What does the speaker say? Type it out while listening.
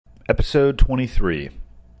Episode 23.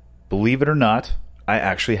 Believe it or not, I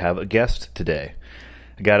actually have a guest today.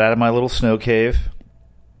 I got out of my little snow cave.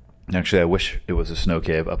 Actually, I wish it was a snow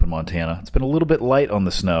cave up in Montana. It's been a little bit light on the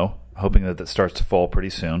snow, hoping that starts to fall pretty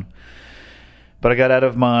soon. But I got out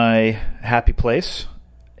of my happy place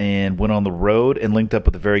and went on the road and linked up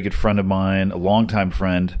with a very good friend of mine, a longtime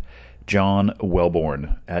friend, John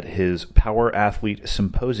Welbourn, at his Power Athlete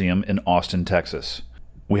Symposium in Austin, Texas.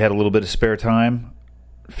 We had a little bit of spare time.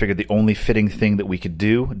 Figured the only fitting thing that we could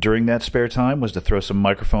do during that spare time was to throw some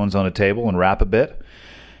microphones on a table and rap a bit.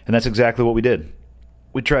 And that's exactly what we did.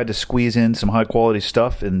 We tried to squeeze in some high-quality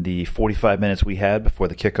stuff in the 45 minutes we had before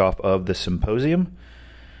the kickoff of the symposium.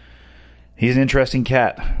 He's an interesting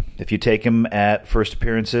cat. If you take him at first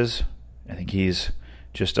appearances, I think he's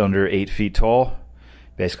just under 8 feet tall.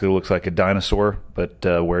 Basically looks like a dinosaur, but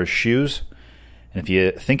wears shoes. And if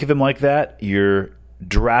you think of him like that, you're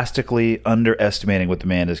drastically underestimating what the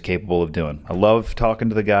man is capable of doing. I love talking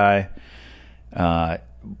to the guy.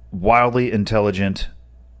 Wildly intelligent.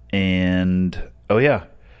 And, oh yeah,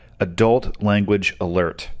 adult language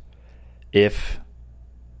alert. If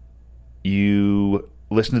you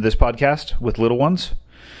listen to this podcast with little ones,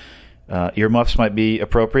 earmuffs might be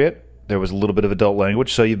appropriate. There was a little bit of adult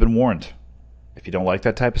language, so you've been warned. If you don't like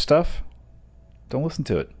that type of stuff, don't listen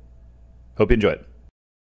to it. Hope you enjoy it.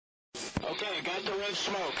 Okay, got the red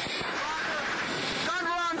smoke. Gun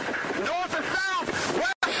run, north and south,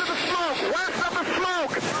 west of the smoke, west of the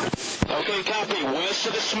smoke. Okay, copy, west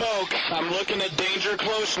of the smoke. I'm looking at danger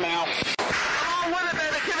close now. Come on with it,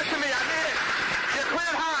 baby, give it to me, I need it. You're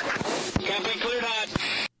cleared hot. Copy, cleared hot.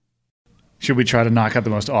 Should we try to knock out the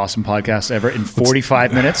most awesome podcast ever in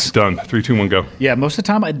 45 minutes? Done. 3, 2, 1, go. Yeah, most of the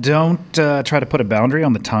time I don't try to put a boundary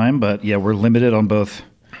on the time, but yeah, we're limited on both.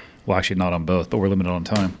 Well, actually not on both, but we're limited on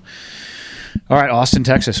time. All right, Austin,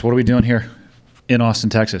 Texas. What are we doing here in Austin,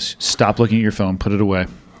 Texas? Stop looking at your phone. Put it away.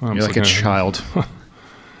 You're like a child.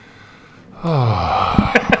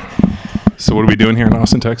 So what are we doing here in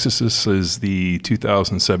Austin, Texas? This is the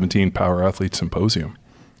 2017 Power Athlete Symposium.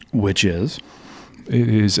 Which is? It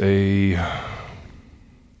is a...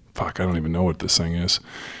 Fuck, I don't even know what this thing is.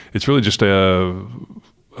 It's really just a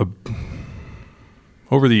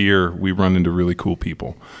over the year, we run into really cool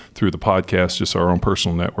people through the podcast, just our own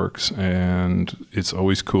personal networks. And it's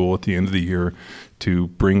always cool at the end of the year to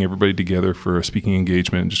bring everybody together for a speaking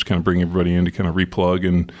engagement and just kind of bring everybody in to kind of replug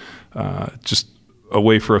and just a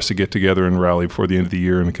way for us to get together and rally before the end of the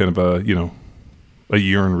year and kind of a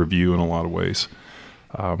year in review in a lot of ways.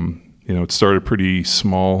 It started pretty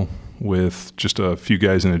small with just a few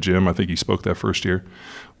guys in a gym. I think he spoke that first year,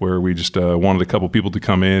 where we just wanted a couple people to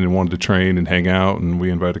come in and wanted to train and hang out, and we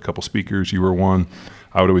invited a couple speakers. You were one.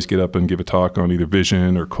 I would always get up and give a talk on either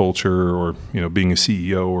vision or culture or being a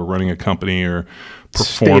CEO or running a company or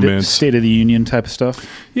performance. State of the Union type of stuff?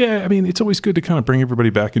 Yeah, I mean, it's always good to kind of bring everybody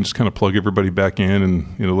back and just kind of plug everybody back in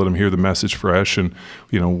and let them hear the message fresh and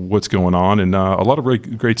what's going on. And a lot of really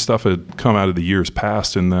great stuff had come out of the years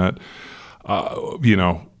past in that,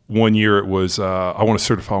 one year it was, I want to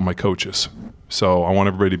certify all my coaches. So I want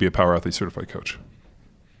everybody to be a Power Athlete Certified Coach.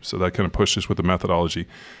 So that kind of pushed us with the methodology.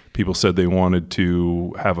 People said they wanted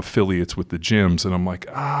to have affiliates with the gyms. And I'm like,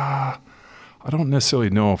 I don't necessarily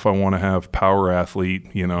know if I want to have Power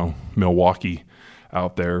Athlete, Milwaukee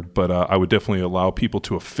out there. But I would definitely allow people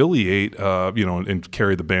to affiliate, and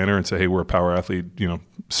carry the banner and say, hey, we're a Power Athlete,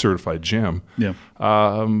 certified gym. Yeah.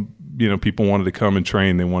 People wanted to come and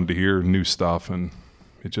train. They wanted to hear new stuff. And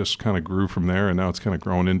it just kind of grew from there, and now it's kind of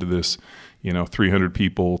grown into this, 300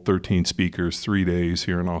 people, 13 speakers, 3 days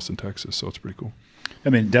here in Austin, Texas. So it's pretty cool. I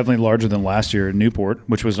mean, definitely larger than last year in Newport,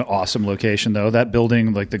 which was an awesome location, though. That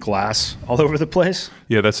building, like the glass all over the place.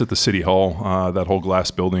 Yeah, that's at the City Hall. That whole glass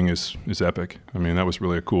building is epic. I mean, that was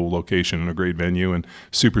really a cool location and a great venue and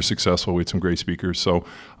super successful. We had some great speakers. So,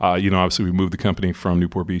 obviously we moved the company from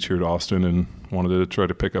Newport Beach here to Austin and wanted to try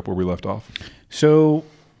to pick up where we left off. So,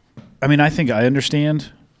 I mean, I think I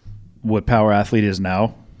understand what Power Athlete is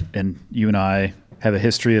now, and you and I have a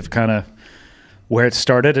history of kind of where it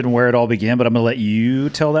started and where it all began, but I'm going to let you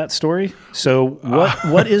tell that story. So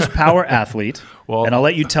what is Power Athlete? Well, and I'll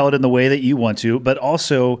let you tell it in the way that you want to, but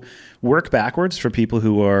also work backwards for people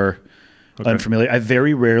who are unfamiliar. I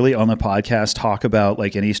very rarely on the podcast talk about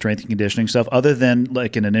like any strength and conditioning stuff other than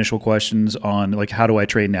like an initial questions on like, how do I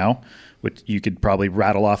train now? Which you could probably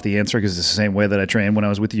rattle off the answer because it's the same way that I trained when I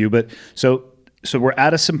was with you. But so we're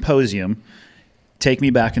at a symposium. Take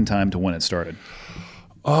me back in time to when it started.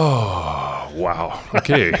 Oh, wow.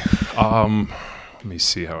 Okay. Let me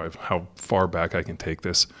see how far back I can take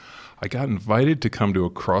this. I got invited to come to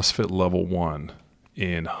a CrossFit Level 1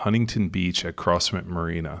 in Huntington Beach at CrossFit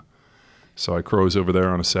Marina So I cruise over there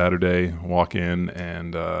on a Saturday, walk in,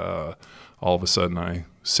 and all of a sudden I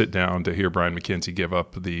sit down to hear Brian McKenzie give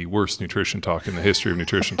up the worst nutrition talk in the history of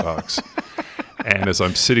nutrition talks. And as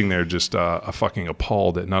I'm sitting there just fucking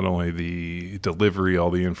appalled at not only the delivery, all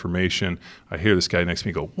the information, I hear this guy next to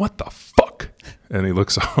me go, "What the fuck?" And he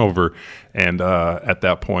looks over, and at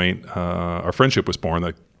that point, our friendship was born.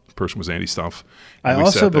 That person was Andy Stumpf. I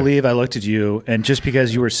also believe I looked at you, and just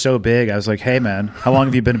because you were so big, I was like, "Hey, man, how long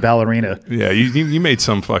have you been a ballerina?" Yeah, you made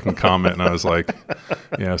some fucking comment, and I was like,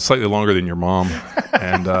 "Yeah, slightly longer than your mom."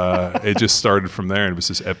 And it just started from there, and it was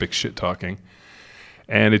this epic shit talking.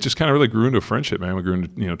 And it just kind of really grew into a friendship, man. We grew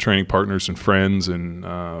into, training partners and friends, and,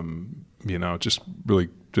 just really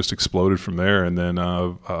just exploded from there. And then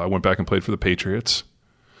I went back and played for the Patriots.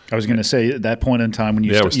 I was going to say, at that point in time when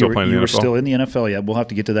you, you were still in the NFL. Yeah, we'll have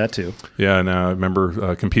to get to that too. Yeah, and I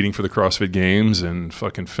remember competing for the CrossFit Games and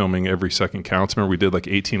fucking filming every second counts. Remember, we did like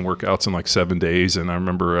 18 workouts in like 7 days. And I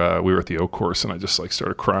remember we were at the Oak Course, and I just like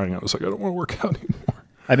started crying. I was like, I don't want to work out anymore.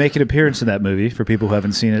 I make an appearance in that movie for people who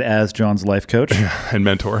haven't seen it as John's life coach and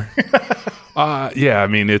mentor. Yeah, I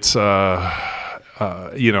mean, it's, and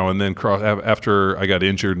then after I got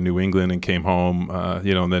injured in New England and came home,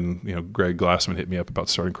 and then, Greg Glassman hit me up about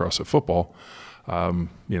starting CrossFit football, and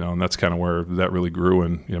that's kind of where that really grew.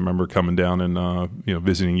 And I remember coming down and,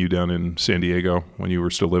 visiting you down in San Diego when you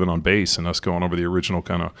were still living on base, and us going over the original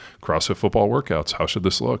kind of CrossFit football workouts. How should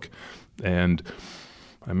this look? And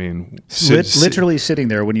I mean, literally sitting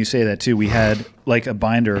there when you say that too, we had like a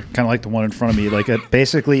binder, kind of like the one in front of me, like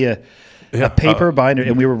basically a paper binder,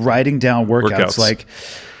 and we were writing down workouts. Like,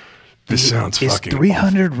 this sounds fucking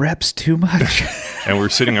 300 reps too much? And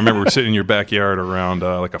I remember we were sitting in your backyard around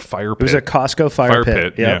like a fire pit. It was a Costco fire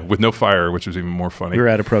pit. Yeah, with no fire, which was even more funny. We were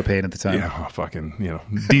out of propane at the time. Yeah, fucking,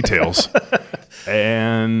 details.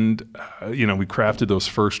 And, we crafted those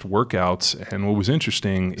first workouts. And what was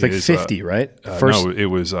interesting is like 50, right? No, it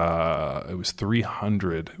was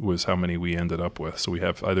 300 was how many we ended up with. So we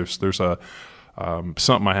have there's a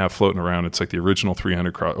something I have floating around. It's like the original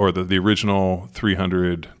 300 the original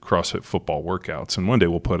 300 CrossFit football workouts. And one day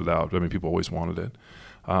we'll put it out. I mean, people always wanted it.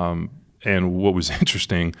 And what was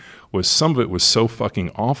interesting was some of it was so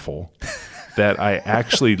fucking awful that I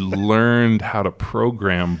actually learned how to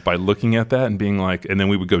program by looking at that and being like, and then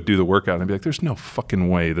we would go do the workout and be like, there's no fucking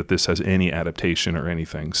way that this has any adaptation or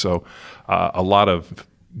anything. So a lot of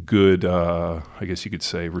good, I guess you could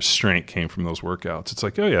say, restraint came from those workouts. It's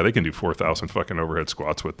like, oh yeah, they can do 4,000 fucking overhead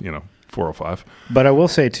squats with, 405. But I will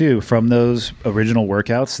say too, from those original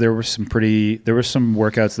workouts, there were some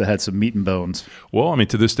workouts that had some meat and bones. Well, I mean,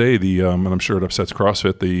 to this day, and I'm sure it upsets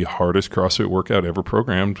CrossFit, the hardest CrossFit workout ever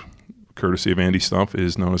programmed, courtesy of Andy Stumpf,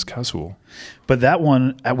 is known as Casual. But that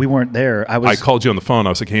one, we weren't there. I called you on the phone. I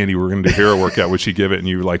was like, hey, Andy, we're going to do a hero workout. Would she give it? And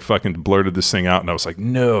you like fucking blurted this thing out. And I was like,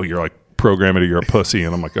 no, you're like, program it or you're a pussy.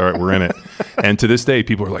 And I'm like, all right, we're in it. And to this day,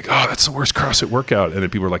 people are like, oh, that's the worst CrossFit workout. And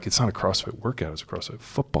then people are like, it's not a CrossFit workout, it's a CrossFit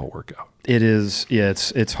football workout. It is. Yeah,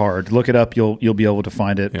 it's hard. Look it up. You'll be able to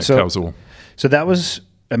find it. Yeah, so that was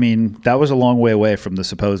a long way away from the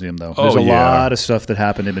symposium, though. There's a lot of stuff that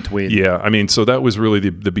happened in between. Yeah, I mean, so that was really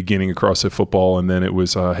the beginning of CrossFit football. And then it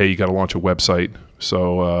was, hey, you got to launch a website.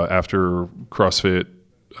 So after CrossFit,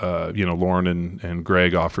 Lauren and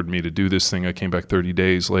Greg offered me to do this thing. I came back 30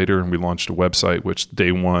 days later, and we launched a website, which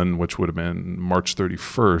day one, which would have been March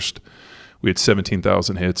 31st, we had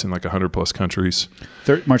 17,000 hits in like 100-plus countries.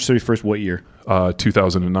 March 31st, what year?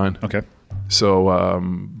 2009. Okay. So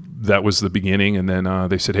that was the beginning, and then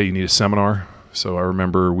they said, hey, you need a seminar. So I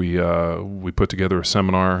remember we put together a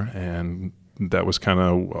seminar, and that was kind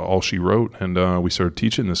of all she wrote, and we started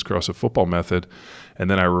teaching this CrossFit football method. And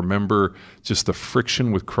then I remember just the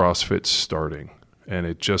friction with CrossFit starting. And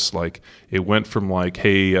it just like, it went from like,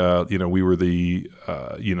 hey, we were the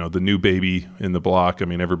new baby in the block. I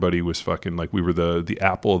mean, everybody was fucking like, we were the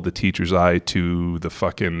apple of the teacher's eye to the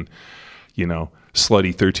fucking,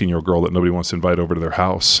 slutty 13-year-old girl that nobody wants to invite over to their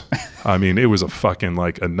house. I mean, it was a fucking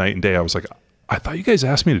like a night and day. I was like, I thought you guys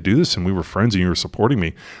asked me to do this and we were friends and you were supporting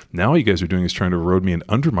me. Now all you guys are doing is trying to erode me and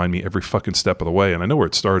undermine me every fucking step of the way. And I know where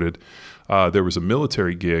it started. There was a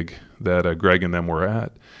military gig that Greg and them were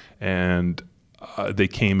at, and they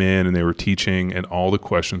came in and they were teaching, and all the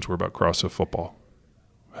questions were about CrossFit football.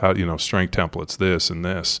 How, strength templates, this and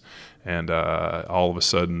this. And all of a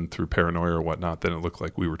sudden, through paranoia or whatnot, then it looked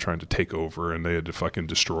like we were trying to take over and they had to fucking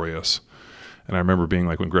destroy us. And I remember being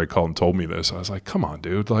like, when Greg called and told me this, I was like, come on,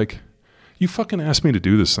 dude. Like, you fucking asked me to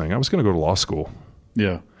do this thing. I was going to go to law school.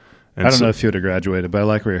 Yeah. And I don't know if you would have graduated, but I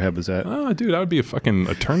like where your head was at. Oh, dude, I would be a fucking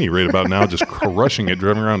attorney right about now, just crushing it,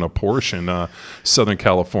 driving around a Porsche in Southern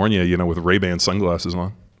California, with Ray-Ban sunglasses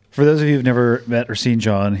on. For those of you who've never met or seen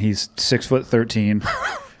John, he's 6'13".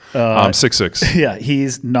 I'm 6'6". Yeah,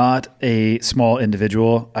 he's not a small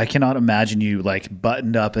individual. I cannot imagine you like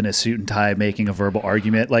buttoned up in a suit and tie making a verbal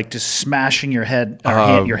argument, like just smashing your head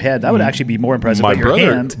or your head. That would actually be more impressive than your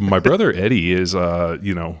hand. My brother Eddie is,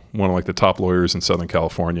 one of like the top lawyers in Southern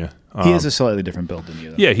California. He has a slightly different build than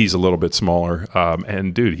you, though. Yeah, he's a little bit smaller.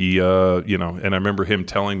 And dude, he, and I remember him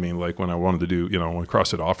telling me, like, when I wanted to do, when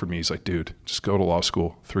CrossFit offered me, he's like, dude, just go to law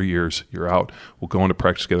school, 3 years, you're out. We'll go into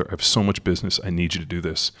practice together. I have so much business. I need you to do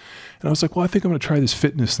this. And I was like, well, I think I'm going to try this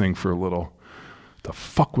fitness thing for a little. The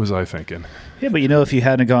fuck was I thinking? Yeah, but if you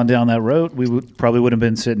hadn't gone down that road, we probably wouldn't have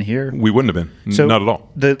been sitting here. We wouldn't have been. So not at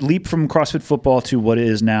all. The leap from CrossFit football to what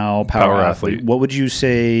is now Power Athlete. What would you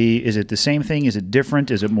say? Is it the same thing? Is it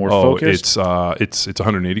different? Is it more focused? It's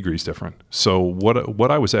 180 degrees different. So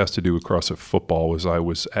what I was asked to do with CrossFit football was I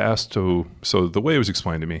was asked to. So the way it was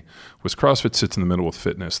explained to me was CrossFit sits in the middle with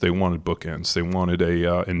fitness. They wanted bookends. They wanted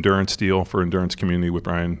a endurance deal for endurance community with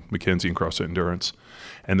Brian McKenzie and CrossFit Endurance.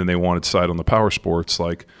 And then they wanted to side on the power sports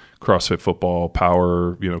like CrossFit football,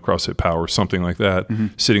 power, CrossFit power, something like that,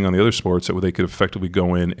 sitting on the other sports that they could effectively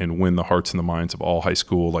go in and win the hearts and the minds of all high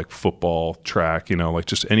school, like football, track, like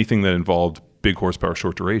just anything that involved big horsepower,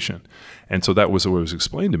 short duration. And so that was what was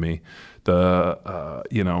explained to me.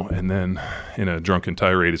 And then in a drunken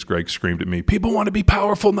tirade, as Greg screamed at me, people want to be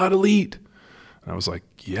powerful, not elite. And I was like,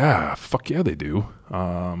 yeah, fuck yeah, they do.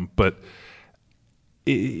 But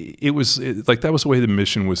it was that was the way the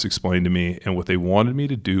mission was explained to me, and what they wanted me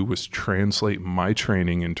to do was translate my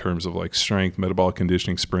training in terms of like strength, metabolic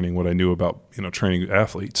conditioning, sprinting, what I knew about training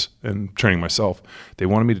athletes and training myself. They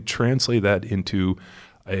wanted me to translate that into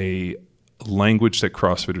a language that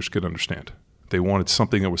CrossFitters could understand. They wanted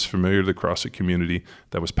something that was familiar to the CrossFit community,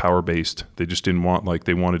 that was power based. They just didn't want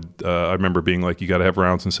they wanted. I remember being like, you got to have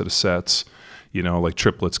rounds instead of sets, like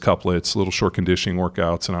triplets, couplets, little short conditioning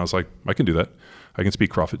workouts, and I was like, I can do that. I can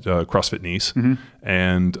speak CrossFitnese,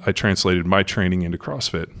 and I translated my training into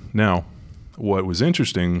CrossFit. Now, what was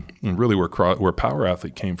interesting, and really where Power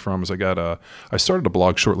Athlete came from, is I started a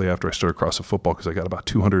blog shortly after I started CrossFit football because I got about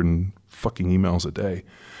 200 fucking emails a day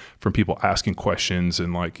from people asking questions,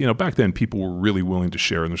 and back then people were really willing to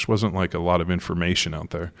share, and there wasn't like a lot of information out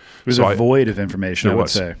there. There's a void of information. I would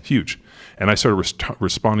say huge, and I started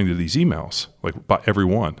responding to these emails by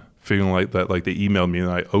everyone. Feeling like that, like they emailed me and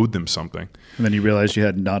I owed them something. And then you realized you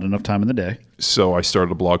had not enough time in the day. So I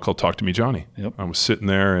started a blog called Talk to Me Johnny. Yep. I was sitting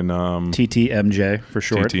there and TTMJ for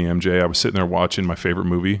short. TTMJ. I was sitting there watching my favorite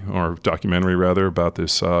movie, or documentary rather, about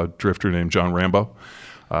this drifter named John Rambo.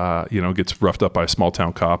 Gets roughed up by a small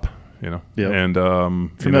town cop. Yep. And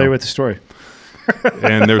familiar with the story.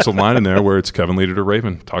 And there's a line in there where it's Kevin Leader to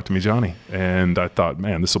Raven, talk to me, Johnny. And I thought,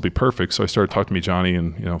 man, this will be perfect. So I started Talk to Me, Johnny,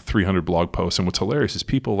 and 300 blog posts. And what's hilarious is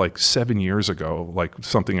people like 7 years ago, like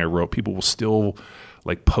something I wrote, people will still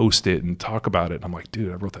like post it and talk about it. And I'm like,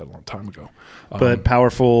 dude, I wrote that a long time ago. But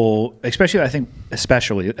powerful, especially I think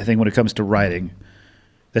when it comes to writing,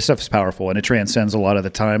 this stuff is powerful and it transcends a lot of the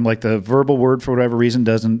time. Like the verbal word, for whatever reason,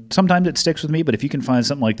 doesn't. Sometimes it sticks with me, but if you can find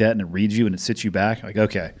something like that and it reads you and it sits you back, like,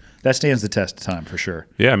 okay, that stands the test of time for sure.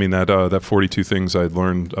 Yeah, I mean that 42 things I'd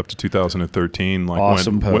learned up to 2013, like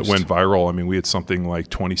awesome went viral. I mean, we had something like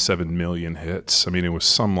 27 million hits. I mean, it was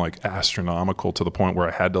some like astronomical, to the point where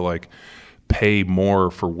I had to like pay more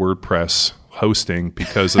for WordPress hosting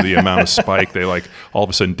because of the amount of spike. They like all of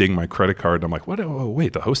a sudden ding my credit card, and I'm like, what? Oh,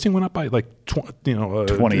 wait, the hosting went up by like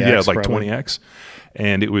 20x, yeah, like probably. 20x.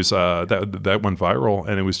 And it was that went viral,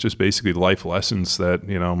 and it was just basically life lessons that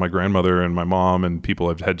my grandmother and my mom and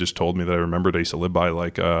people had just told me that I remembered I used to live by,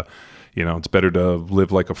 like it's better to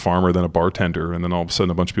live like a farmer than a bartender. And then all of a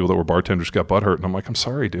sudden a bunch of people that were bartenders got butthurt, and I'm like, I'm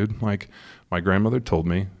sorry, dude. Like, my grandmother told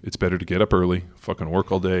me it's better to get up early, fucking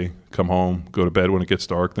work all day, come home, go to bed when it gets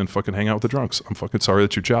dark, than fucking hang out with the drunks. I'm fucking sorry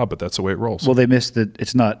that's your job, but that's the way it rolls. Well, they missed that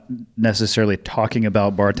it's not necessarily talking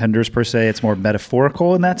about bartenders per se. It's more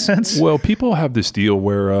metaphorical in that sense. Well, people have this deal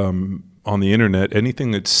where on the internet,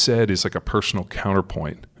 anything that's said is like a personal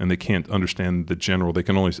counterpoint, and they can't understand the general. They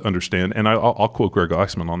can only understand, and I'll quote Greg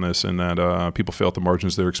Oxman on this, in that people fail at the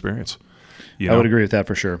margins of their experience. I would agree with that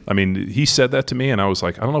for sure. I mean, he said that to me, and I was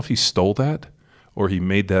like, I don't know if he stole that or he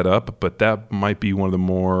made that up, but that might be one of the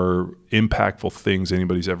more impactful things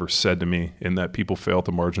anybody's ever said to me, in that people fail at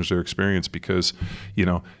the margins of their experience, because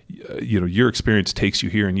your experience takes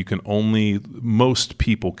you here, and most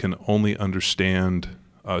people can only understand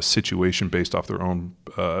a situation based off their own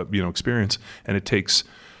experience, and it takes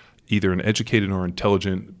either an educated or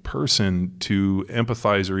intelligent person to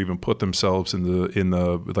empathize or even put themselves in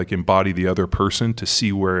the like embody the other person to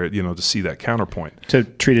see where, to see that counterpoint. To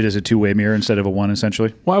treat it as a two-way mirror instead of a one,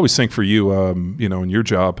 essentially? Well, I always think for you, in your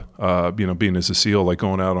job, being as a SEAL, like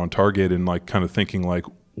going out on target and like kind of thinking like,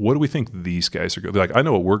 what do we think these guys are going to like? I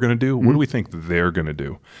know what we're going to do. What do we think they're going to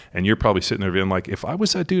do? And you're probably sitting there being like, if I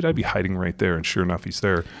was that dude, I'd be hiding right there. And sure enough, he's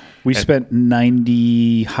there. We spent high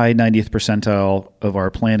 90th percentile of our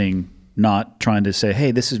planning not trying to say, hey,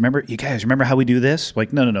 you guys remember how we do this?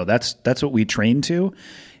 Like, no. That's what we trained to.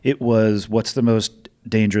 It was, what's the most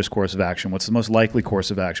dangerous course of action? What's the most likely course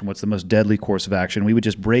of action? What's the most deadly course of action? We would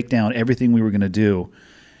just break down everything we were going to do.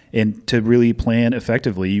 And to really plan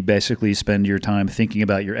effectively, you basically spend your time thinking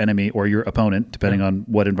about your enemy or your opponent, depending on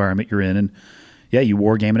what environment you're in. And you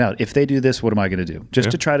war game it out. If they do this, what am I going to do?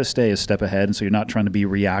 Just to try to stay a step ahead, and so you're not trying to be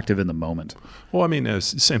reactive in the moment. Well, I mean,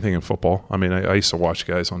 it's the same thing in football. I mean, I used to watch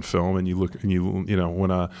guys on film, and you look, and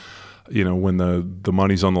when the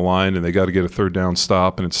money's on the line and they got to get a third down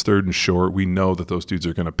stop and it's third and short, we know that those dudes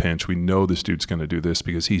are going to pinch. We know this dude's going to do this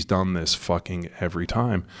because he's done this fucking every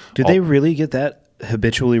time. Do they really get that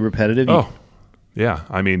habitually repetitive? Oh, yeah.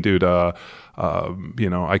 I mean, dude, I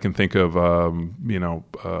can think of,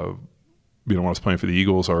 when I was playing for the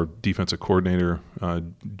Eagles, our defensive coordinator,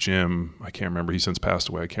 Jim, I can't remember. He's since passed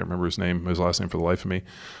away. I can't remember his last name for the life of me.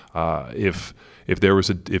 If there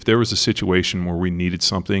was a situation where we needed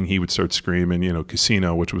something, he would start screaming,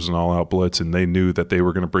 casino, which was an all-out blitz, and they knew that they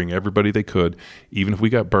were going to bring everybody they could. Even if we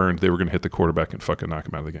got burned, they were going to hit the quarterback and fucking knock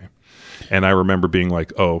him out of the game. And I remember being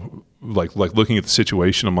like, oh, like looking at the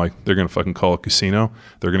situation, I'm like, they're going to fucking call a casino.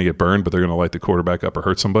 They're going to get burned, but they're going to light the quarterback up or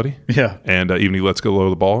hurt somebody. Yeah. And even he lets go of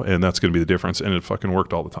the ball, and that's going to be the difference. And it fucking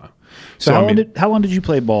worked all the time. So how long did you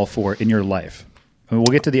play ball for in your life? I mean,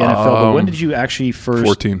 we'll get to the NFL, but when did you actually first?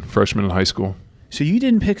 14, freshman in high school. So you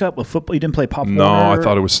didn't pick up a football? You didn't play Pop Warner? No, I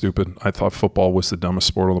thought it was stupid. I thought football was the dumbest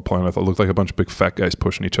sport on the planet. I thought it looked like a bunch of big fat guys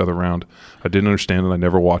pushing each other around. I didn't understand it. I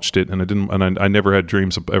never watched it, and I never had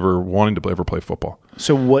dreams of ever wanting to ever play football.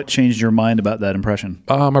 So what changed your mind about that impression?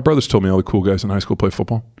 My brothers told me all the cool guys in high school play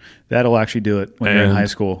football. That'll actually do it when you're in high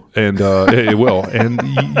school. And it will. And,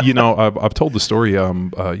 I've told the story. I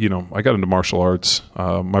got into martial arts.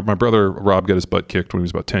 My brother, Rob, got his butt kicked when he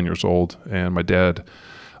was about 10 years old. And my dad's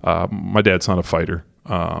not a fighter.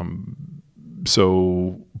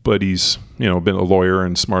 But he's, been a lawyer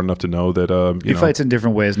and smart enough to know that, he fights in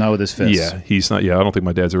different ways, not with his fists. Yeah, he's not. Yeah, I don't think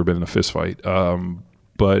my dad's ever been in a fist fight.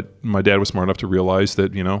 But my dad was smart enough to realize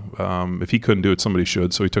that, if he couldn't do it, somebody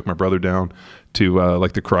should. So he took my brother down to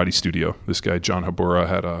like the karate studio. This guy, John Habura,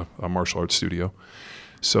 had a martial arts studio.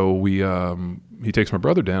 So he takes my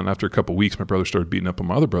brother down. After a couple of weeks, my brother started beating up on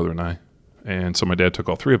my other brother and I. And so my dad took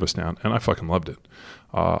all three of us down, and I fucking loved it.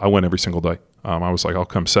 I went every single day. I was like, I'll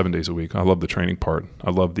come 7 days a week. I love the training part. I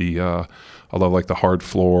love like the hard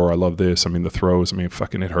floor. I love this. I mean, the throws. I mean,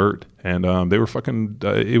 fucking it hurt. And they were fucking.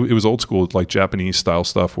 It was old school, like Japanese style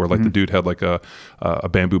stuff, where like the dude had like a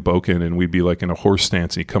bamboo bokken, and we'd be like in a horse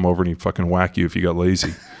stance, and he'd come over and he'd fucking whack you if you got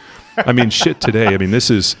lazy. I mean, shit. Today, I mean, this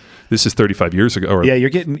is 35 years ago. Or, yeah, you're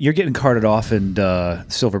getting carted off in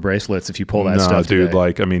silver bracelets if you pull that stuff. Dude. Today.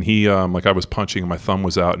 Like, I mean, he like I was punching and my thumb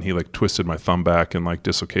was out, and he like twisted my thumb back and like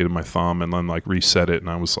dislocated my thumb, and then like reset it, and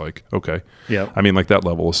I was like, okay. Yeah. I mean, like that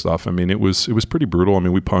level of stuff. I mean, it was pretty brutal. I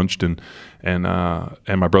mean, we punched and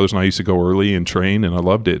my brothers and I used to go early and train, and I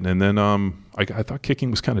loved it. And then I thought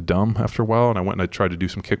kicking was kind of dumb after a while, and I went and I tried to do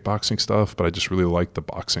some kickboxing stuff, but I just really liked the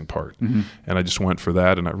boxing part, and I just went for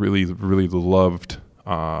that, and I really, really loved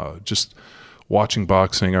just watching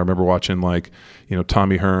boxing. I remember watching like,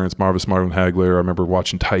 Tommy Hearns, Marvin Hagler. I remember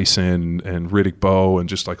watching Tyson and Riddick Bowe and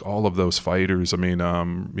just like all of those fighters. I mean,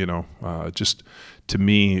 just to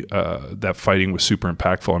me, that fighting was super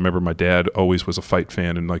impactful. I remember my dad always was a fight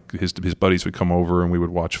fan, and like his buddies would come over and we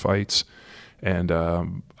would watch fights. And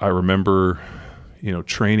I remember,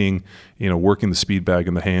 training, working the speed bag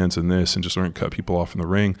in the hands and this, and just learning to cut people off in the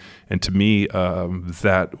ring. And to me,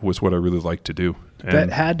 that was what I really liked to do. And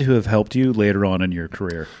that had to have helped you later on in your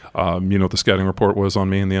career. You know what the scouting report was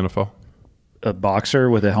on me in the NFL? A boxer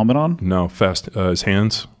with a helmet on? No, fast. His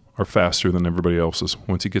hands are faster than everybody else's.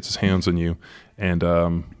 Once he gets his hands on you, and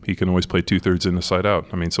he can always play 2/3 in the side out.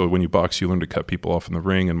 I mean, so when you box, you learn to cut people off in the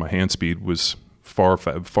ring, and my hand speed was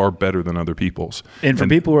far better than other people's. And for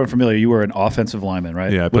people who are unfamiliar, you were an offensive lineman,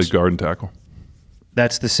 right? Yeah, I played guard and tackle.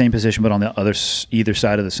 That's the same position, but on the either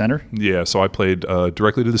side of the center? Yeah, so I played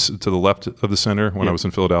directly to the left of the center when I was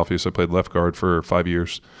in Philadelphia. So I played left guard for 5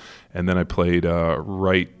 years, and then I played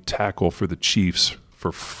right tackle for the Chiefs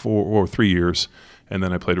for 3 years, and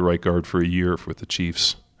then I played right guard for a year with the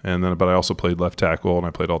Chiefs. but I also played left tackle and I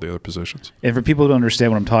played all the other positions. And for people who don't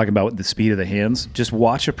understand what I'm talking about with the speed of the hands, just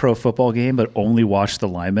watch a pro football game, but only watch the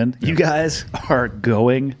linemen. You guys are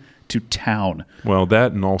going to town. Well,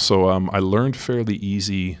 that, and also I learned fairly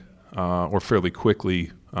easy or fairly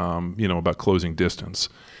quickly, about closing distance.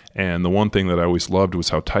 And the one thing that I always loved was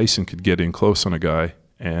how Tyson could get in close on a guy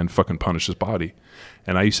and fucking punish his body.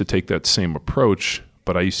 And I used to take that same approach,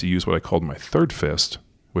 but I used to use what I called my third fist,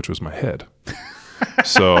 which was my head.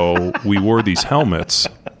 So we wore these helmets,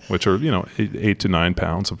 which are, 8 to 9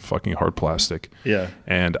 pounds of fucking hard plastic. Yeah.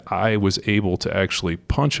 And I was able to actually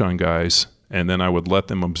punch on guys, and then I would let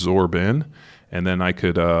them absorb in, and then I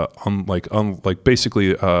could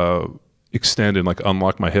basically extend and like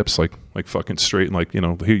unlock my hips like fucking straight, and like,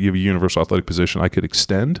 here you have a universal athletic position. I could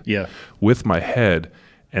extend with my head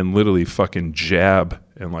and literally fucking jab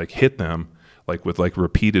and like hit them like with like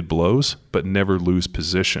repeated blows, but never lose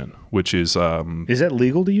position, which is that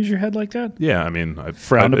legal to use your head like that? Yeah, I mean,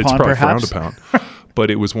 frowned it's upon, probably perhaps? frowned upon. But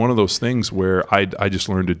it was one of those things where I just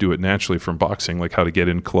learned to do it naturally from boxing, like how to get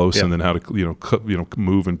in close and then how to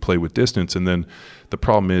move and play with distance. And then the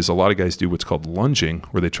problem is a lot of guys do what's called lunging,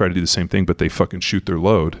 where they try to do the same thing, but they fucking shoot their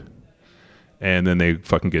load, and then they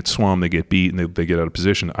fucking get swum, they get beat, and they get out of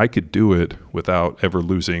position. I could do it without ever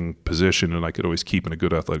losing position, and I could always keep in a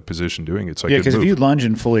good athletic position doing it. So because if you lunge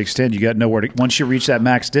and fully extend, you got nowhere to. Once you reach that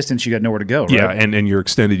max distance, you got nowhere to go. Right? Yeah, and you're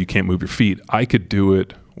extended, you can't move your feet. I could do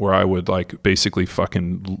it where I would like basically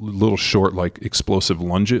fucking little short like explosive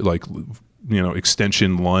lunge, like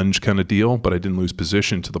extension lunge kind of deal, but I didn't lose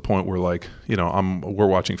position to the point where like we're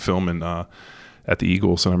watching film and at the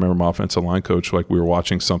Eagles, and I remember my offensive line coach, like we were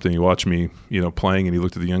watching something, he watched me playing, and he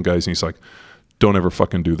looked at the young guys and he's like, don't ever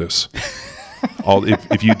fucking do this.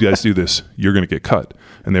 If you guys do this, you're gonna get cut.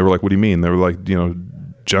 And they were like, what do you mean? They were like,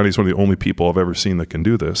 Johnny's one of the only people I've ever seen that can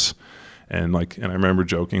do this. And I remember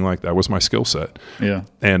joking like that was my skill set. Yeah.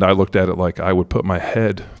 And I looked at it like I would put my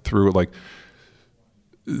head through it, like,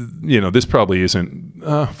 this probably isn't,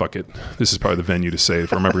 fuck it. This is probably the venue to say it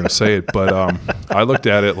if I'm ever going to say it. But I looked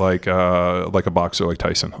at it like a boxer, like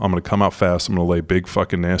Tyson. I'm going to come out fast. I'm going to lay big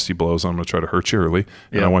fucking nasty blows. I'm going to try to hurt you early.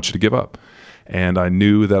 And I want you to give up. And I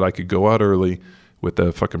knew that I could go out early with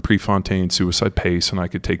the fucking Prefontaine suicide pace, and I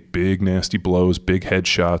could take big nasty blows, big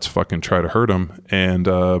headshots, fucking try to hurt them, and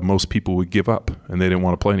most people would give up, and they didn't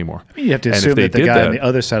want to play anymore. I mean, you have to assume that the guy on the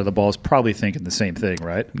other side of the ball is probably thinking the same thing,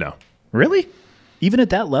 right? No. Really? Even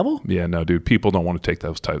at that level? Yeah, no, dude. People don't want to take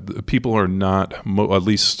those type. People are not, at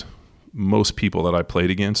least most people that I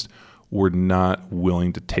played against, were not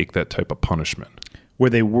willing to take that type of punishment.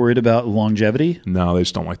 Were they worried about longevity? No, they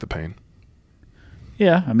just don't like the pain.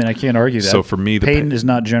 Yeah, I mean, I can't argue that. So for me, the pain is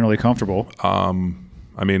not generally comfortable. I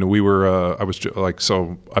mean, we were. I was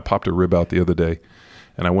so I popped a rib out the other day,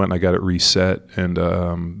 and I went and I got it reset. And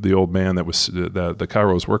the old man that was the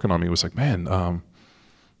chiro was working on me was like, "Man,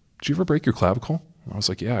 did you ever break your clavicle?" And I was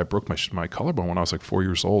like, "Yeah, I broke my collarbone when I was like 4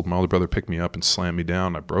 years old. My older brother picked me up and slammed me down.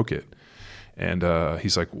 And I broke it." And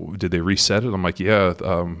he's like, "Did they reset it?" I'm like, "Yeah,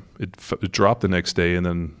 it dropped the next day, and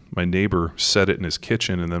then my neighbor set it in his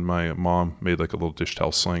kitchen, and then my mom made like a little dish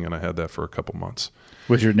towel sling, and I had that for a couple months."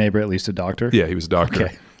 Was your neighbor at least a doctor? Yeah, he was a doctor.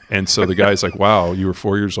 Okay. And so the guy's like, "Wow, you were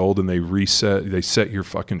 4 years old, and they set your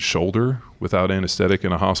fucking shoulder without anesthetic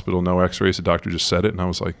in a hospital, no X-rays. The doctor just set it." And I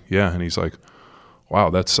was like, "Yeah," and he's like, "Wow,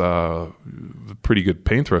 that's a pretty good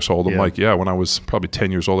pain threshold." I'm like, "Yeah, when I was probably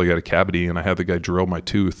 10 years old, I got a cavity, and I had the guy drill my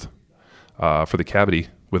tooth for the cavity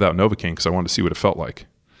without Novocaine because I wanted to see what it felt like."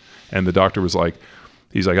 And the doctor was like,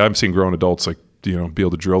 he's like, "I've seen grown adults like, be able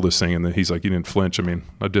to drill this thing." And then he's like, "You didn't flinch." I mean,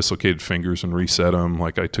 I dislocated fingers and reset them.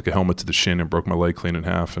 Like I took a helmet to the shin and broke my leg clean in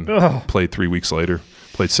half and played 3 weeks later,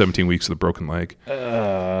 played 17 weeks with a broken leg.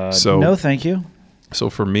 So no, thank you. So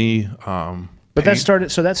for me, but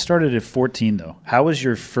that started at 14 though. How was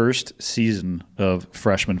your first season of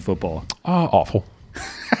freshman football? Awful.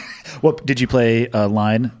 What did you play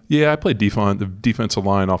line? Yeah, I played defensive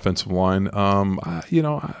line, offensive line.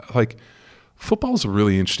 Like football is a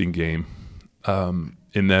really interesting game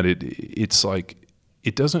in that it's like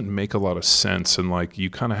it doesn't make a lot of sense, and like you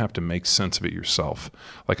kind of have to make sense of it yourself.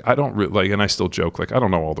 Like I don't and I still joke like I don't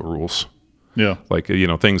know all the rules. Yeah, like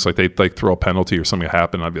things like they like throw a penalty or something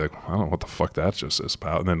happen. I'd be like, I don't know what the fuck that just is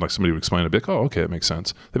about. And then like somebody would explain it, I'd be like, oh, okay, it makes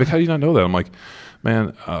sense. They'd be like, how do you not know that? I'm like,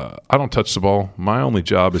 man, I don't touch the ball. My only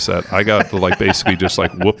job is that I got to like basically just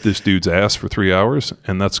like whoop this dude's ass for 3 hours,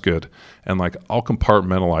 and that's good. And like I'll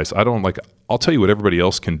compartmentalize. I don't like. I'll tell you what everybody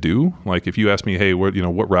else can do. Like if you ask me, hey, what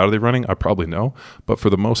route are they running? I probably know, but for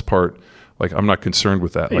the most part, like I'm not concerned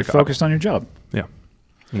with that. Hey, like you're focused on your job. Yeah,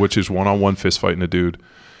 which is one-on-one fist fighting a dude.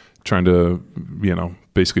 trying to,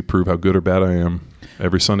 basically prove how good or bad I am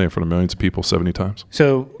every Sunday in front of millions of people 70 times.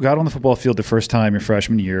 So got on the football field the first time your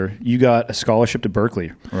freshman year. You got a scholarship to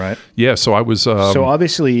Berkeley, right? Yeah, so I was... so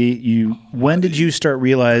obviously, when did you start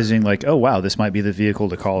realizing, like, oh, wow, this might be the vehicle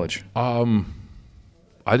to college? I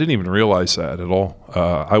didn't even realize that at all.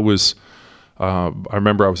 I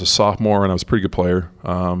remember I was a sophomore and I was a pretty good player.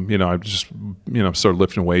 I just, started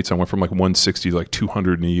lifting weights. I went from like 160 to like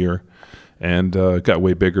 200 in a year. And got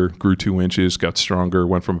way bigger, grew 2 inches, got stronger,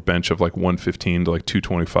 went from a bench of like 115 to like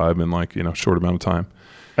 225 in like, short amount of time.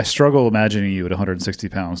 I struggle imagining you at 160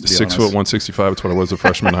 pounds, to be 6 foot, 165, that's what I was a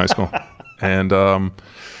freshman in high school. And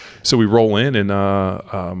so we roll in and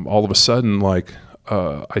all of a sudden, like,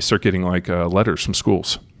 I start getting like letters from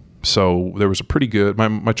schools. So there was a pretty good,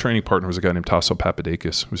 my training partner was a guy named Tasso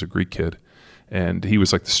Papadakis, who was a Greek kid. And he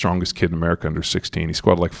was like the strongest kid in America under 16. He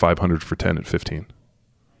squatted like 500 for 10 at 15.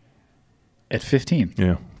 At 15?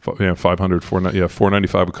 Yeah, 500,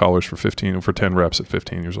 495 with collars for 10 reps at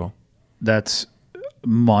 15 years old. That's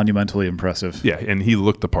monumentally impressive. Yeah, and he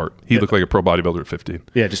looked the part. He looked like a pro bodybuilder at 15.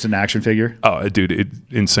 Yeah, just an action figure. Oh, dude,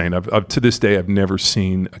 insane. To this day, I've never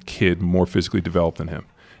seen a kid more physically developed than him.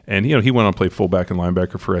 And he went on to play fullback and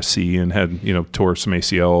linebacker for SC and had tore some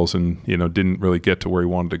ACLs and didn't really get to where he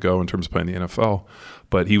wanted to go in terms of playing the NFL.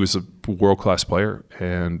 But he was a world class player,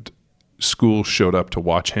 and school showed up to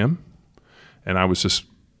watch him. And I was just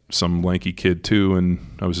some lanky kid too, and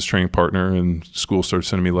I was his training partner, and school started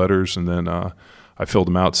sending me letters, and then I filled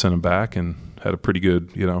them out, sent them back, and had a pretty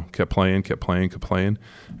good, kept playing.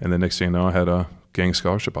 And the next thing you know, I had a gang of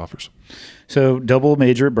scholarship offers. So double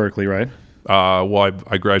major at Berkeley, right? Well,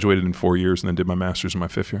 I graduated in 4 years and then did my master's in my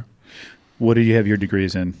 5th year. What did you have your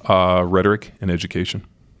degrees in? Rhetoric and education.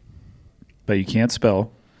 But you can't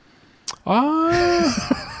spell.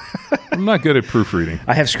 I'm not good at proofreading.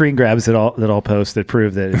 I have screen grabs that I'll post that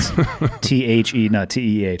prove that it's THE, not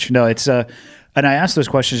TEH. No, it's and I ask those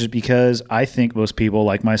questions because I think most people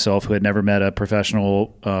like myself who had never met a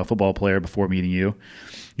professional football player before meeting you,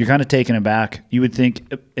 you're kind of taken aback. You would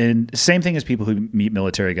think, and same thing as people who meet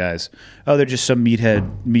military guys. Oh, they're just some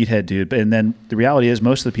meathead dude. And then the reality is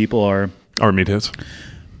most of the people are meatheads.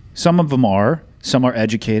 Some of them are. Some are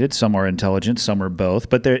educated. Some are intelligent. Some are both.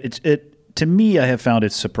 But to me, I have found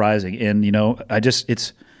it surprising. And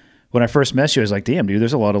when I first met you, I was like, damn, dude,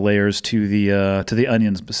 there's a lot of layers to the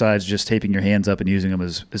onions besides just taping your hands up and using them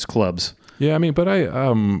as clubs. Yeah, but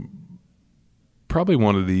I probably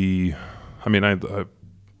one of the,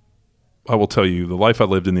 I will tell you, the life I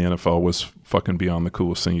lived in the NFL was fucking beyond the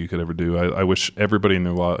coolest thing you could ever do. I wish everybody in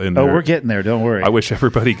their we're getting there. Don't worry. I wish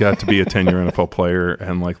everybody got to be a 10-year NFL player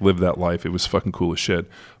and like live that life. It was fucking cool as shit.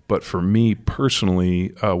 But for me personally,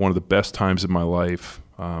 one of the best times in my life,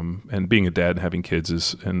 and being a dad and having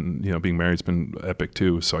kids and being married's been epic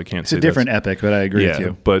too. So I can't say it's a different epic, but I agree with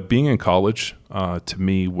you. But being in college to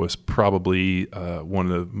me was probably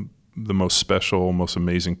one of the most special, most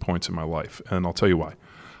amazing points in my life, and I'll tell you why.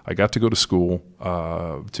 I got to go to school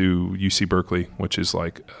to UC Berkeley, which is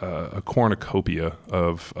like a cornucopia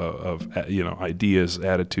of ideas,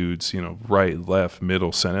 attitudes, right, left,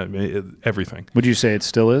 middle, center, everything. Would you say it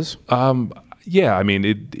still is? Yeah,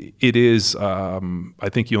 it is. I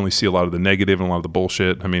think you only see a lot of the negative and a lot of the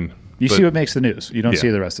bullshit. You see what makes the news. You don't see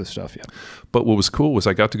the rest of the stuff yet. But what was cool was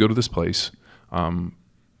I got to go to this place.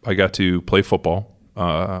 I got to play football.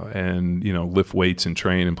 And lift weights and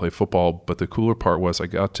train and play football. But the cooler part was I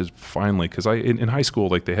got to finally, because in high school,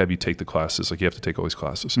 like they have you take the classes, like you have to take all these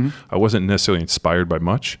classes. Mm-hmm. I wasn't necessarily inspired by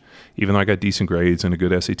much, even though I got decent grades and a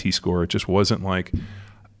good SAT score. It just wasn't like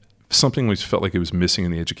something which felt like it was missing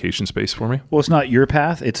in the education space for me. Well, it's not your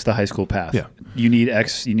path; it's the high school path. Yeah, you need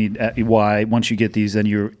X, you need Y. Once you get these,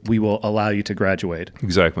 then we will allow you to graduate.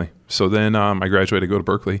 Exactly. So then I graduated, go to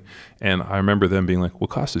Berkeley, and I remember them being like, "What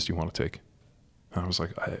classes do you want to take?" I was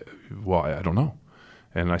like, I don't know.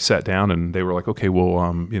 And I sat down and they were like, okay,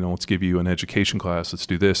 well, let's give you an education class. Let's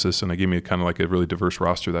do this. And they gave me kind of like a really diverse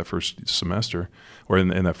roster that first semester or in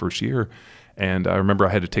that first year. And I remember I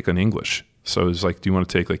had to take an English. So it was like, do you want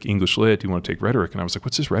to take like English Lit? Do you want to take rhetoric? And I was like,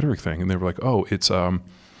 what's this rhetoric thing? And they were like, oh, it's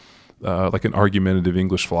like an argumentative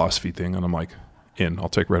English philosophy thing. And I'm like, I'll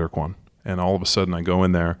take rhetoric 1. And all of a sudden I go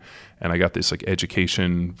in there and I got this like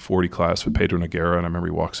education 40 class with Pedro Noguera. And I remember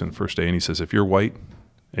he walks in the first day and he says, if you're white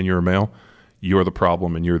and you're a male, you're the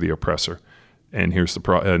problem and you're the oppressor. And here's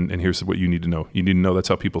here's what you need to know. You need to know that's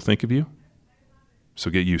how people think of you.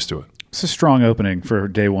 So get used to it. It's a strong opening for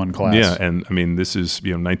day 1 class. Yeah. And this is,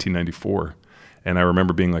 1994. And I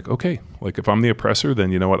remember being like, okay, like if I'm the oppressor,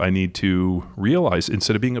 then you know what? I need to realize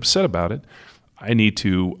instead of being upset about it, I need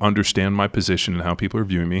to understand my position and how people are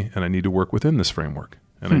viewing me, and I need to work within this framework.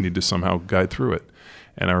 and I need to somehow guide through it.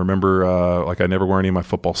 And I remember, I never wore any of my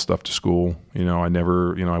football stuff to school.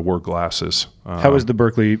 I wore glasses. How was the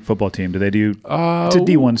Berkeley football team? Do they do? It's a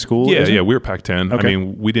D1 school. Yeah, isn't it? yeah, we were Pac-10. Okay. I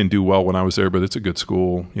mean, we didn't do well when I was there, but it's a good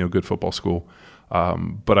school. Good football school.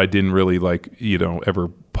 But I didn't really ever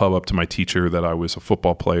pub up to my teacher that I was a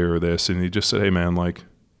football player or this, and he just said, "Hey, man,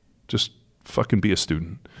 just fucking be a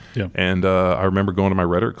student." Yeah. And I remember going to my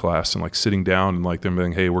rhetoric class and sitting down and them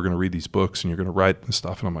being, "Hey, we're going to read these books and you're going to write and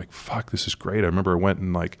stuff." And I'm like, "Fuck, this is great." I remember I went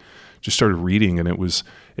and just started reading, and it was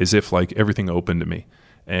as if everything opened to me.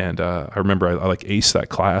 And I remember I aced that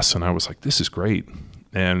class, and I was like, "This is great."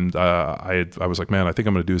 And I was like, "Man, I think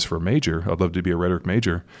I'm going to do this for a major. I'd love to be a rhetoric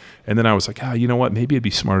major." And then I was like, you know what? Maybe it'd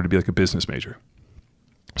be smarter to be a business major.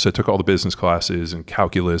 So I took all the business classes and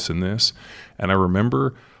calculus and this, and I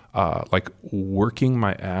remember working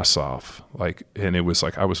my ass off, and it was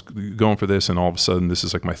I was going for this, and all of a sudden this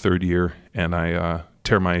is my third year, and I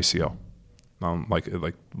tear my ACL.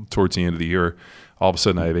 Towards the end of the year, all of a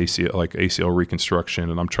sudden I have ACL reconstruction,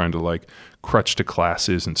 and I'm trying to crutch to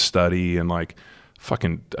classes and study, and I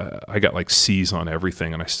got C's on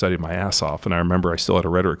everything, and I studied my ass off. And I remember I still had a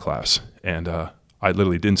rhetoric class, and I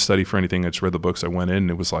literally didn't study for anything. I just read the books. I went in,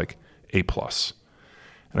 and it was A+. And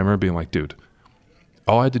I remember being like, dude,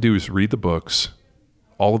 all I had to do was read the books.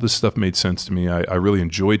 All of this stuff made sense to me. I really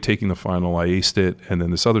enjoyed taking the final. I aced it. And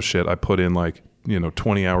then this other shit I put in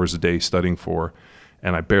 20 hours a day studying for,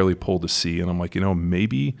 and I barely pulled a C. And I'm like,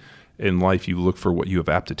 maybe in life you look for what you have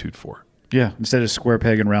aptitude for. Yeah, instead of square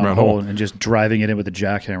peg and round hole and just driving it in with a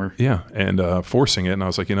jackhammer. Yeah, and forcing it. And I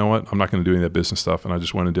was like, you know what? I'm not going to do any of that business stuff. And I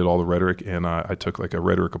just went and did all the rhetoric. And I took a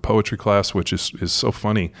rhetoric of poetry class, which is so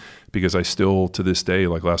funny because I still, to this day,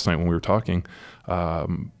 last night when we were talking,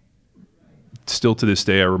 still to this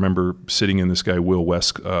day, I remember sitting in this guy Will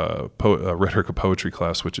West rhetoric of poetry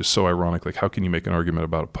class, which is so ironic. How can you make an argument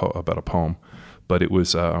about a poem? But it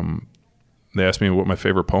was they asked me what my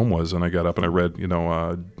favorite poem was, and I got up and I read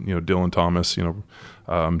Dylan Thomas, "Do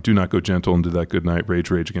not go gentle into that good night,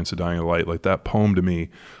 rage against the dying light." That poem to me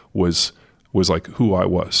was who I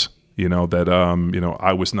was.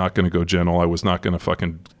 I was not going to go gentle. I was not going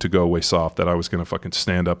to go away soft. That I was going to fucking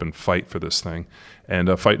stand up and fight for this thing, and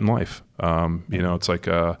fight in life. It's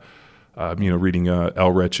reading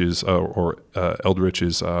Eldritch's Wild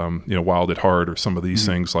at Heart, or some of these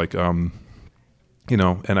things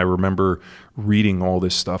and I remember reading all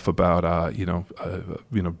this stuff about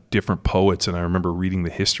different poets, and I remember reading the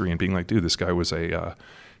history and being like, dude, this guy was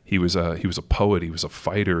he was a poet, he was a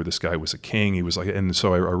fighter, this guy was a king, he was and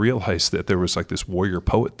so I realized that there was this warrior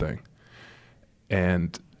poet thing,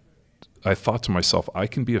 and I thought to myself, I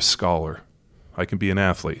can be a scholar, I can be an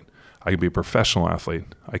athlete, I can be a professional athlete,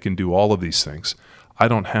 I can do all of these things. I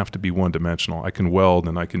don't have to be one-dimensional. I can weld,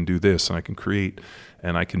 and I can do this, and I can create,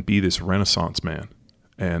 and I can be this Renaissance man.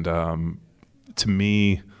 And to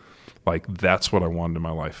me, that's what I wanted in my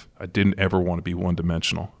life. I didn't ever want to be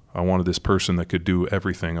one-dimensional. I wanted this person that could do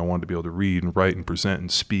everything. I wanted to be able to read and write and present and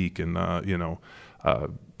speak and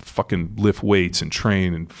fucking lift weights and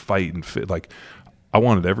train and fight and fit. I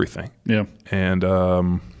wanted everything. Yeah. And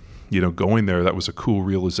going there, that was a cool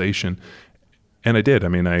realization. And I did. I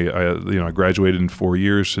mean, I graduated in 4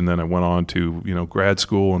 years, and then I went on to grad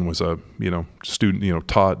school and was a student.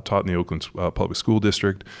 Taught in the Oakland Public School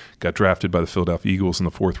District. Got drafted by the Philadelphia Eagles in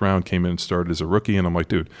the 4th round. Came in and started as a rookie, and I'm like,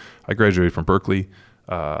 dude, I graduated from Berkeley,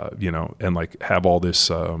 and have all this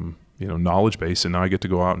knowledge base, and now I get to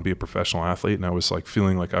go out and be a professional athlete. And I was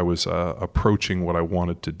feeling like I was approaching what I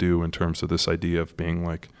wanted to do in terms of this idea of being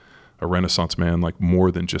a Renaissance man, more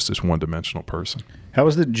than just this one-dimensional person. How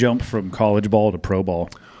was the jump from college ball to pro ball?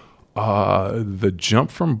 The jump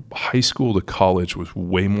from high school to college was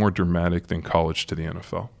way more dramatic than college to the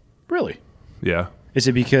NFL. Really? Yeah. Is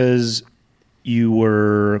it because you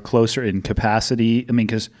were closer in capacity? I mean,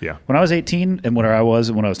 because when I was 18 and when I was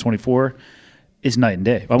 24, it's night and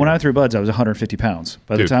day. But when I went through buds, I was 150 pounds.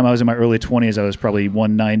 By the time I was in my early 20s, I was probably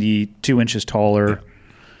 192 inches taller. Yeah.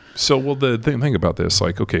 So, the thing about this,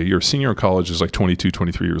 okay, your senior in college is 22,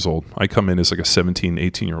 23 years old. I come in as a 17,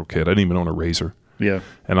 18-year-old kid. I didn't even own a razor. Yeah.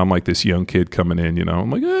 And I'm this young kid coming in,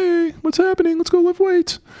 I'm like, hey, what's happening? Let's go lift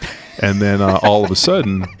weights. And then all of a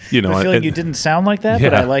sudden, I feel like you didn't sound like that,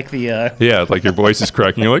 but I like the... Yeah, your voice is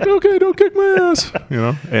cracking. You're like, okay, don't kick my ass,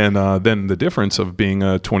 And then the difference of being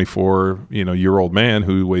a 24-year-old man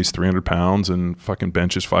who weighs 300 pounds and fucking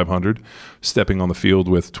benches 500, stepping on the field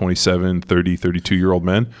with 27, 30, 32-year-old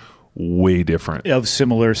men, way different. Of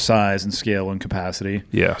similar size and scale and capacity.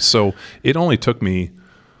 Yeah, so it only took me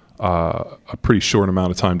a pretty short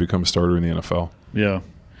amount of time to become a starter in the NFL. Yeah.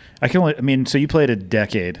 So you played a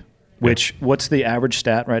decade which what's the average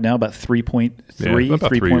stat right now? About 3.3, about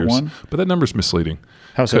 3 years. 3.1? But that number's misleading.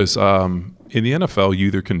 How so? Because in the NFL, you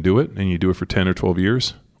either can do it and you do it for 10 or 12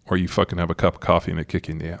 years, or you fucking have a cup of coffee and it kick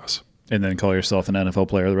you in the ass. And then call yourself an NFL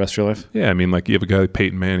player the rest of your life? Yeah, I mean, like you have a guy like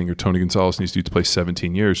Peyton Manning or Tony Gonzalez, and these dudes play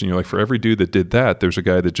 17 years, and you're like, for every dude that did that, there's a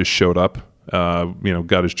guy that just showed up,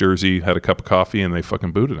 got his jersey, had a cup of coffee, and they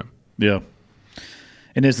fucking booted him. Yeah.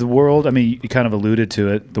 And is the world, I mean, you kind of alluded to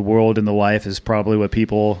it, the world and the life is probably what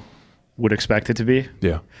people would expect it to be.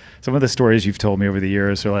 Yeah. Some of the stories you've told me over the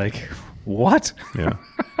years are like, what? Yeah.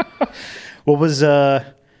 What was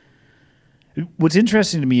what's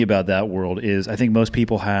interesting to me about that world is I think most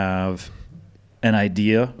people have an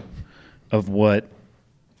idea of what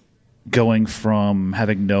going from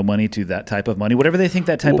having no money to that type of money, whatever they think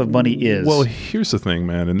that type of money is. Well, here's the thing,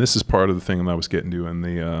 man, and this is part of the thing that I was getting to in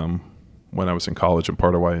the when I was in college, and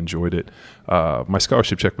part of why I enjoyed it. My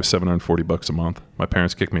scholarship check was $740 a month. My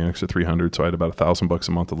parents kicked me an extra $300, so I had about $1,000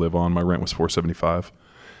 a month to live on. My rent was $475,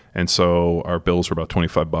 and so our bills were about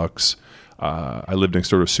 $25. I lived next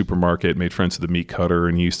door to a supermarket, made friends with the meat cutter,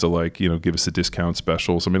 and he used to give us the discount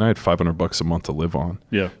specials. I mean, I had $500 a month to live on.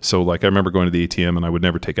 Yeah. So I remember going to the ATM and I would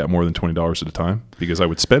never take out more than $20 at a time because I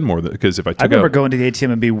would spend more because if I took I remember out, going to the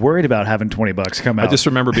ATM and be worried about having $20 come out. I just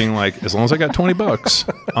remember being like, as long as I got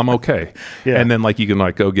 $20, I'm okay. Yeah. And then you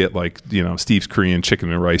can go get Steve's Korean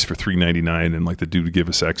chicken and rice for $3.99, and the dude would give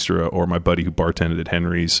us extra, or my buddy who bartended at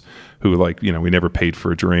Henry's, who we never paid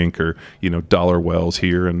for a drink, or dollar wells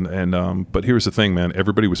here and but here's the thing, man,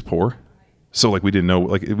 everybody was poor. So we didn't know,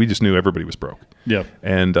 we just knew everybody was broke. Yeah.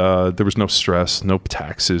 And there was no stress, no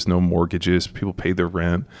taxes, no mortgages. People paid their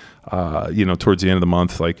rent. Towards the end of the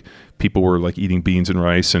month, people were eating beans and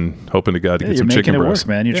rice and hoping to God to get some chicken breast. You're making it work,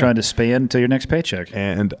 man. You're trying to span till your next paycheck.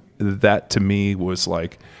 And that to me was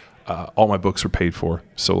all my books were paid for.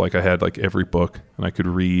 So I had every book, and I could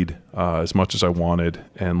read as much as I wanted,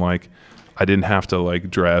 and I didn't have to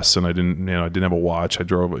dress, and I didn't have a watch. I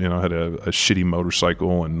drove, I had a shitty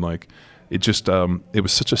motorcycle, and it just it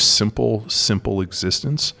was such a simple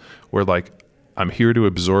existence where I'm here to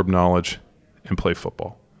absorb knowledge and play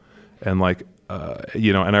football, and and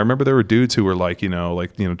I remember there were dudes who were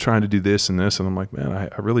trying to do this and this, and I'm like, man,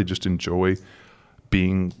 I really just enjoy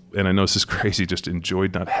being, and I know this is crazy, just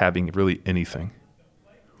enjoyed not having really anything.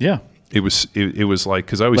 Yeah. It was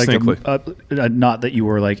because I always think not that you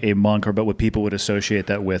were a monk, but what people would associate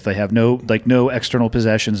that with. They have no external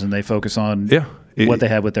possessions, and they focus on what they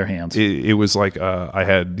have with their hands. It was I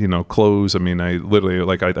had clothes. I mean, I literally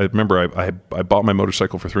I remember I bought my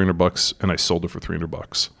motorcycle for $300 and I sold it for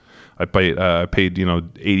 $300. I paid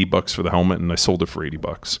 $80 for the helmet and I sold it for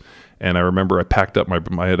 $80. And I remember I packed up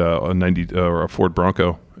I had a 90 or a Ford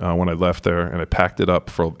Bronco when I left there, and I packed it up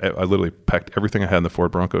I literally packed everything I had in the Ford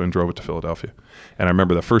Bronco and drove it to Philadelphia. And I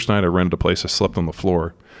remember the first night I rented a place, I slept on the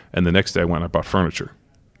floor, and the next day I went and I bought furniture.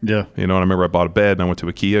 Yeah. And I remember I bought a bed and I went to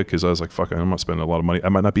IKEA because I was like, fuck, I'm not spending a lot of money. I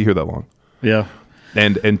might not be here that long. Yeah.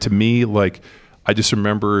 And to me, I just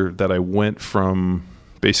remember that I went from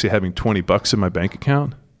basically having $20 in my bank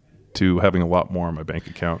account to having a lot more in my bank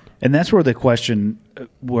account. And that's where the question,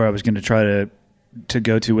 where I was going to try to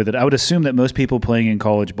go to with it. I would assume that most people playing in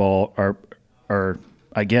college ball are,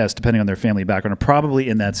 I guess, depending on their family background, are probably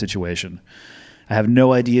in that situation. I have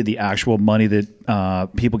no idea the actual money that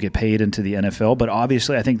people get paid into the NFL, but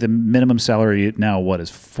obviously I think the minimum salary now, is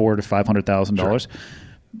 $400,000 to $500,000. Sure.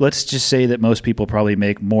 Let's just say that most people probably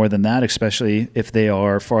make more than that, especially if they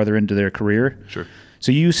are farther into their career. Sure.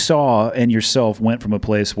 So you saw and yourself went from a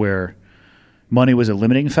place where money was a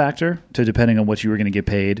limiting factor to, depending on what you were going to get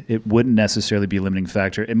paid, it wouldn't necessarily be a limiting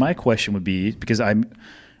factor. And my question would be, because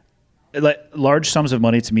large sums of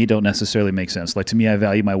money to me don't necessarily make sense. To me, I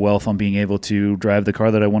value my wealth on being able to drive the car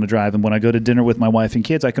that I want to drive. And when I go to dinner with my wife and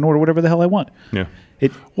kids, I can order whatever the hell I want. Yeah.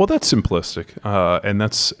 Well, that's simplistic.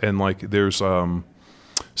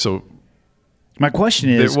 So my question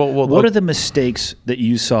is, what are the mistakes that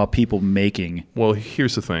you saw people making? Well,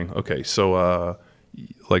 here's the thing. Okay, so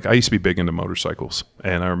I used to be big into motorcycles,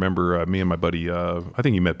 and I remember me and my buddy. I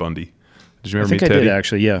think you met Bundy. Did you remember me, Teddy? I did,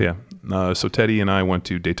 actually. Yeah. Yeah. So Teddy and I went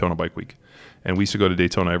to Daytona Bike Week, and we used to go to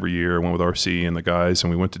Daytona every year. I went with RC and the guys, and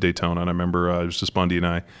we went to Daytona. And I remember it was just Bundy and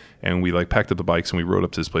I, and we packed up the bikes and we rode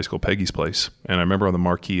up to this place called Peggy's Place. And I remember on the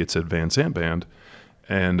marquee it said Van Zandt Band.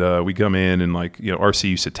 And we come in, and RC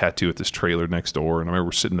used to tattoo at this trailer next door, and I remember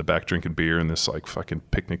we're sitting in the back drinking beer in this fucking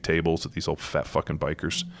picnic tables with these old fat fucking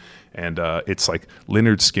bikers, and it's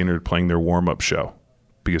Lynyrd Skynyrd playing their warm up show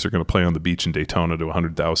because they're going to play on the beach in Daytona to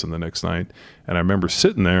 100,000 the next night. And I remember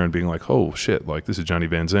sitting there and being like, oh shit, this is Johnny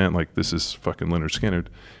Van Zandt, this is fucking Lynyrd Skynyrd,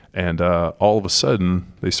 and all of a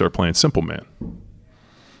sudden they start playing Simple Man.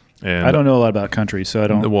 And I don't know a lot about country, so I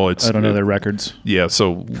don't. Well, I don't know their records. Yeah,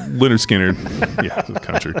 so Leonard Skinner, yeah, the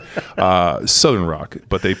country, Southern rock,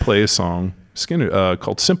 but they play a song Skinner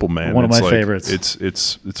called "Simple Man." One of It's my like, favorites.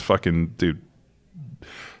 It's fucking dude.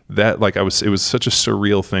 That like it was such a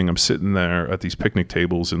surreal thing. I'm sitting there at these picnic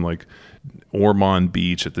tables in like Ormond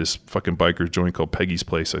Beach at this fucking biker joint called Peggy's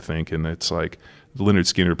Place, I think, and it's like Leonard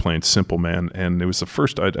Skinner playing "Simple Man," and it was the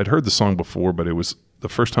first I'd heard the song before, but it was the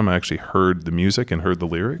first time I actually heard the music and heard the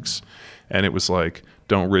lyrics, and it was like,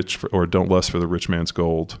 don't lust for the rich man's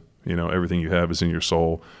gold. You know, everything you have is in your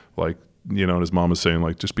soul. Like, you know, and his mom was saying,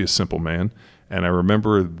 like, just be a simple man. And I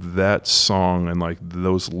remember that song and like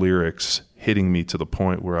those lyrics hitting me to the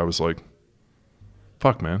point where I was like,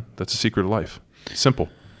 fuck, man, that's the secret of life. Simple.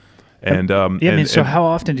 And so how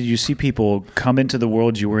often did you see people come into the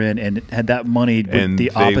world you were in and had that money with the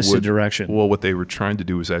opposite direction? Well, what they were trying to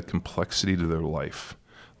do was add complexity to their life.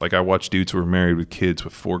 Like I watched dudes who were married with kids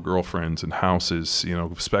with 4 girlfriends and houses, you know,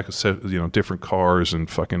 different cars and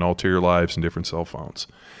fucking ulterior lives and different cell phones.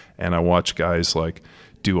 And I watched guys like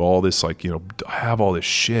do all this, like, you know, have all this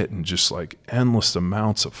shit and just like endless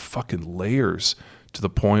amounts of fucking layers, to the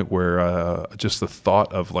point where just the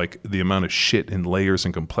thought of like the amount of shit and layers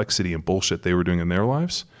and complexity and bullshit they were doing in their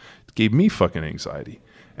lives gave me fucking anxiety.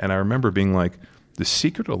 And I remember being like, the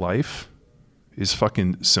secret of life is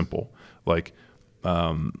fucking simple. Like,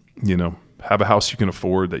 you know, have a house you can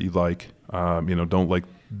afford that you like. You know, don't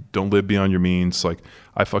live beyond your means. Like,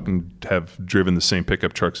 I fucking have driven the same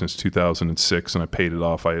pickup truck since 2006 and I paid it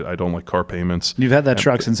off. I don't like car payments. You've had that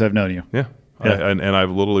truck since I've known you. Yeah. And I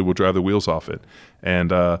literally will drive the wheels off it.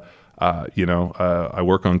 And, you know, I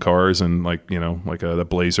work on cars, and like, you know, like the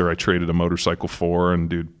Blazer I traded a motorcycle for, and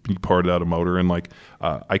dude, he parted out a motor, and like,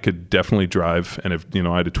 I could definitely drive. And if, you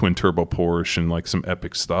know, I had a twin turbo Porsche and like some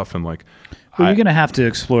epic stuff, and like, well, you're going to have to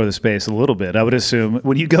explore the space a little bit, I would assume,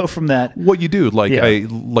 when you go from that. What you do, like, Yeah.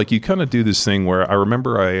 you kind of do this thing where I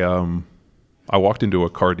remember I walked into a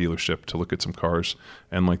car dealership to look at some cars,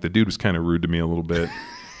 and like the dude was kind of rude to me a little bit.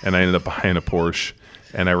 And I ended up buying a Porsche,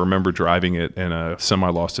 and I remember driving it, and a semi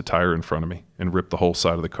lost a tire in front of me and ripped the whole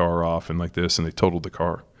side of the car off and like this, and they totaled the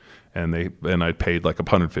car, and I paid like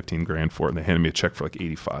 $115,000 for it, and they handed me a check for like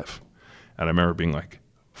 85. And I remember being like,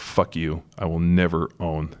 fuck you, I will never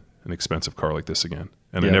own an expensive car like this again.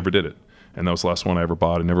 And I never did it. And that was the last one I ever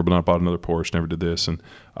bought. I never bought another Porsche, never did this. And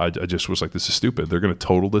I just was like, this is stupid. They're going to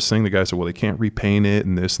total this thing. The guy said, well, they can't repaint it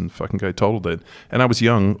and this, and the fucking guy totaled it. And I was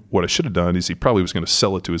young. What I should have done is he probably was going to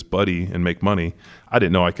sell it to his buddy and make money. I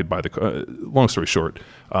didn't know I could buy the car. Long story short.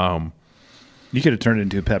 You could have turned it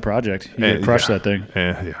into a pet project. You could have crushed that thing.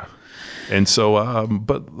 Yeah. And so,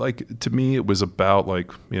 but like, to me, it was about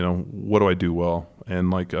like, you know, what do I do well? And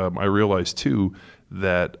like, I realized too,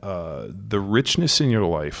 that the richness in your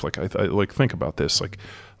life, like I like, think about this, like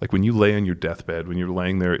when you lay on your deathbed, when you're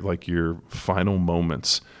laying there, like your final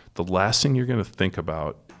moments, the last thing you're going to think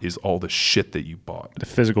about is all the shit that you bought. The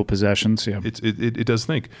physical possessions, yeah. It does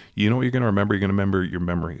think. You know what you're going to remember? You're going to remember your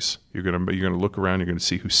memories. You're going to look around. You're going to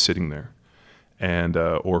see who's sitting there, and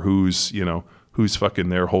or who's, you know, who's fucking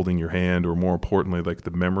there holding your hand, or more importantly, like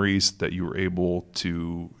the memories that you were able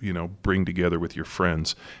to, you know, bring together with your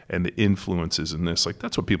friends, and the influences in this. Like,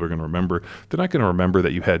 that's what people are going to remember. They're not going to remember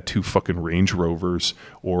that you had 2 fucking Range Rovers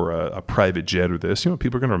or a private jet or this. You know,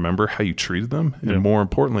 people are going to remember how you treated them. Yeah. And more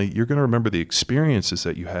importantly, you're going to remember the experiences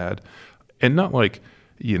that you had, and not like,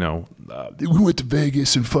 you know, we went to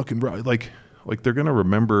Vegas and fucking like they're going to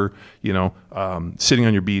remember, you know, sitting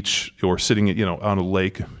on your beach or sitting, you know, on a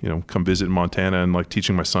lake, you know, come visit in Montana and like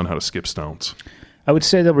teaching my son how to skip stones. I would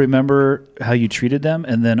say they'll remember how you treated them.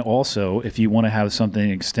 And then also, if you want to have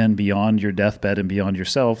something extend beyond your deathbed and beyond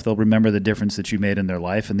yourself, they'll remember the difference that you made in their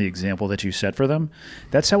life and the example that you set for them.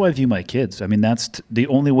 That's how I view my kids. I mean, that's the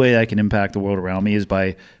only way I can impact the world around me is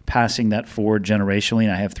by passing that forward generationally.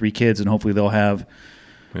 And I have 3 kids, and hopefully they'll have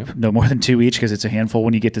no more than 2 each, because it's a handful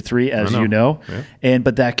when you get to 3, as you know. Yeah.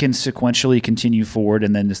 But that can sequentially continue forward,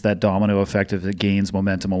 and then just that domino effect of it gains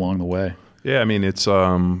momentum along the way. Yeah, I mean, it's you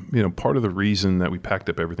know, part of the reason that we packed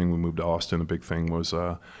up everything, we moved to Austin. The big thing was,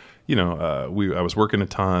 you know, I was working a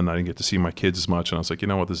ton. I didn't get to see my kids as much, and I was like, you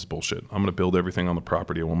know what, this is bullshit. I'm going to build everything on the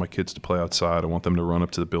property. I want my kids to play outside. I want them to run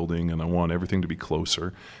up to the building, and I want everything to be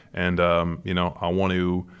closer. And you know, I want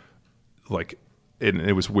to, like. And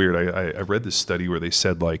it was weird. I read this study where they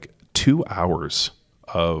said like 2 hours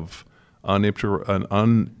of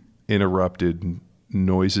uninterrupted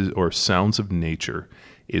noises or sounds of nature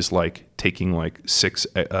is like taking like 6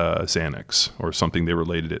 Xanax or something. They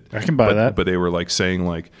related it. I can buy that. But they were like saying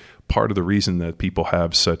like part of the reason that people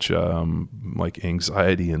have such like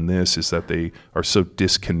anxiety in this is that they are so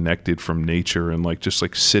disconnected from nature, and like just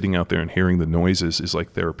like sitting out there and hearing the noises is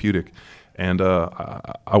like therapeutic. And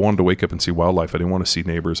I wanted to wake up and see wildlife. I didn't want to see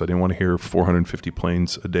neighbors. I didn't want to hear 450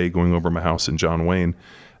 planes a day going over my house in John Wayne,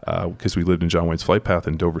 because we lived in John Wayne's flight path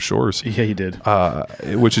in Dover Shores. Yeah, you did.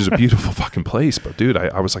 Which is a beautiful fucking place. But dude,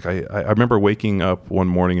 I was like, I remember waking up one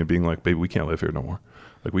morning and being like, baby, we can't live here no more.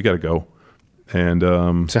 Like, we got to go. And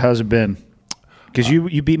so how's it been? Because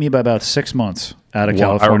you beat me by about 6 months out of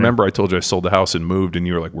California. I remember I told you I sold the house and moved, and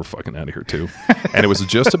you were like, we're fucking out of here too. And it was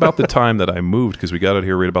just about the time that I moved, because we got out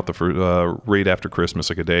here right about right after Christmas,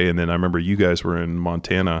 like a day. And then I remember you guys were in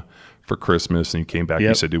Montana for Christmas, and you came back. Yep. And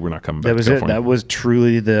you said, dude, we're not coming back to California. That was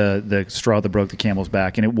truly the straw that broke the camel's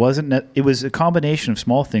back. And it was a combination of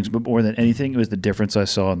small things, but more than anything, it was the difference I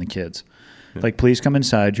saw in the kids. Yeah. Like, please come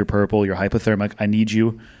inside. You're purple. You're hypothermic. I need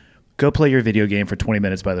you. Go play your video game for 20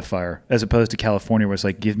 minutes by the fire, as opposed to California, where it's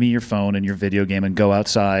like, give me your phone and your video game and go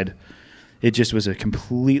outside. It just was a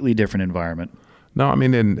completely different environment. No, I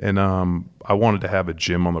mean, and I wanted to have a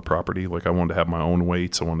gym on the property. Like, I wanted to have my own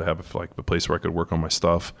weights. I wanted to have like a place where I could work on my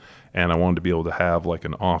stuff, and I wanted to be able to have like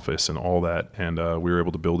an office and all that. And we were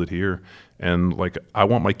able to build it here. And like, I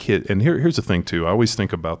want my kid. And here's the thing too. I always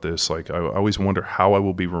think about this. Like, I always wonder how I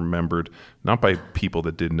will be remembered, not by people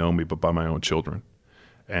that didn't know me, but by my own children.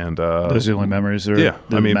 And those are the only memories that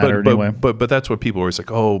matter anyway. But that's what people are always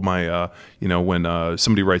like, oh, my, when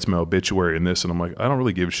somebody writes my obituary and this, and I'm like, I don't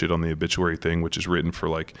really give a shit on the obituary thing, which is written for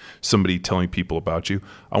like somebody telling people about you.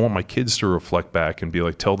 I want my kids to reflect back and be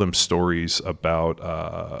like, tell them stories about,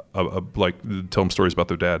 tell them stories about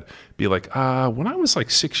their dad. Be like, when I was like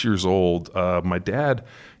 6 years old, my dad,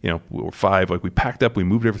 we were 5, like we packed up, we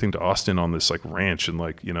moved everything to Austin on this like ranch, and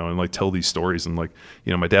like, and like tell these stories. And like,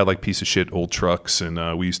 my dad like piece of shit old trucks, and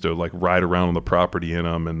we used to like ride around on the property in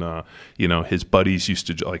them, and his buddies used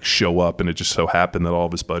to like show up, and it just so happened that all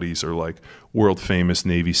of his buddies are like world famous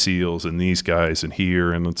Navy SEALs and these guys and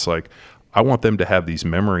here. And it's like, I want them to have these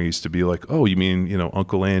memories to be like, oh, you mean,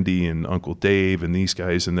 Uncle Andy and Uncle Dave and these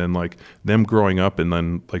guys, and then like them growing up and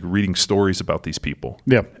then like reading stories about these people.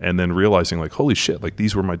 Yeah. And then realizing like, holy shit, like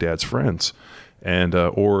these were my dad's friends. And,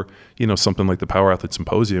 or, something like the Power Athlete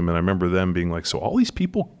Symposium. And I remember them being like, so all these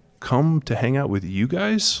people come to hang out with you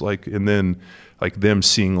guys? Like, and then like them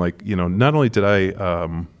seeing like, not only did I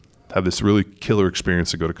have this really killer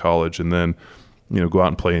experience to go to college and then, go out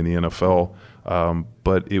and play in the NFL,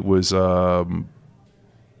 but it was, and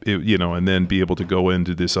then be able to go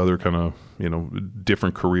into this other kind of,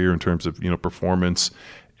 different career in terms of, performance.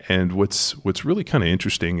 And what's really kind of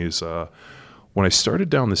interesting is when I started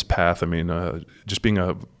down this path, I mean, just being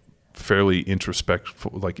a fairly introspective,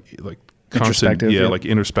 like constant, like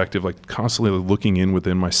introspective, like constantly looking in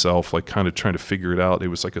within myself, like kind of trying to figure it out. It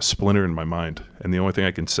was like a splinter in my mind. And the only thing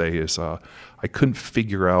I can say is I couldn't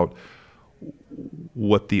figure out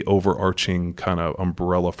what the overarching kind of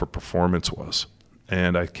umbrella for performance was.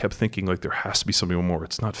 And I kept thinking like there has to be something more.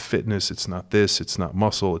 It's not fitness, it's not this, it's not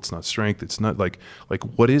muscle, it's not strength, it's not like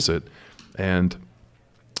what is it? And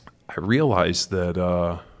I realized that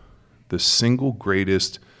the single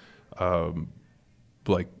greatest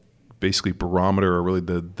basically barometer, or really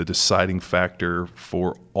the deciding factor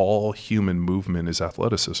for all human movement, is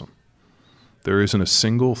athleticism. There isn't a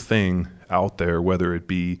single thing out there, whether it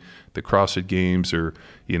be the CrossFit Games or,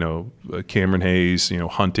 Cameron Hayes,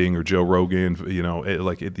 hunting, or Joe Rogan, fucking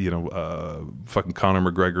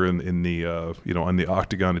Conor McGregor in the, on the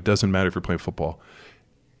octagon. It doesn't matter if you're playing football.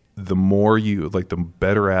 The more you, the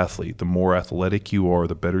better athlete, the more athletic you are,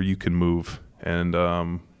 the better you can move, and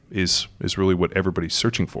is really what everybody's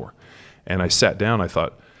searching for. And I sat down, I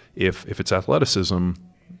thought, if it's athleticism,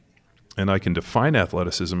 and I can define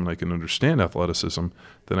athleticism and I can understand athleticism,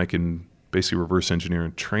 then I can basically reverse engineer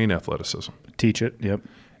and train athleticism. Teach it, yep.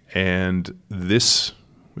 And this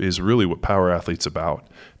is really what Power Athlete's about,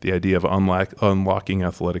 the idea of unlocking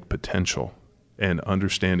athletic potential and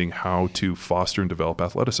understanding how to foster and develop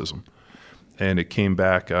athleticism. And it came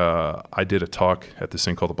back, I did a talk at this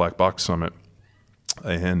thing called the Black Box Summit,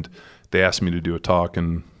 and they asked me to do a talk,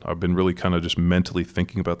 and I've been really kind of just mentally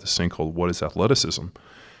thinking about this thing called what is athleticism.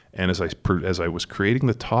 And as I was creating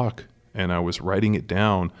the talk and I was writing it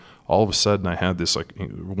down, all of a sudden I had this like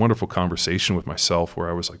wonderful conversation with myself where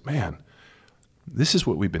I was like, man, this is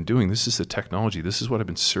what we've been doing. This is the technology. This is what I've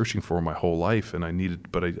been searching for my whole life. And I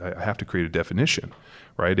have to create a definition,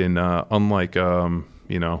 right? And unlike,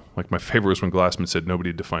 like my favorite was when Glassman said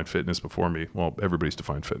nobody defined fitness before me. Well, everybody's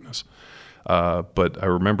defined fitness. But I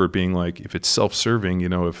remember it being like, if it's self-serving,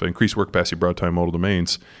 if increased work capacity, broad time modal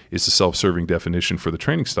domains is the self-serving definition for the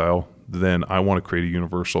training style, then I want to create a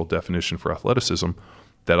universal definition for athleticism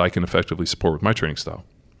that I can effectively support with my training style.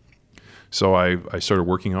 So I started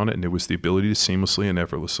working on it, and it was the ability to seamlessly and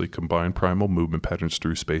effortlessly combine primal movement patterns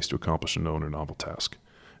through space to accomplish a known or novel task.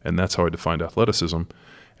 And that's how I defined athleticism.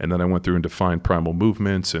 And then I went through and defined primal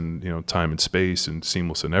movements and time and space and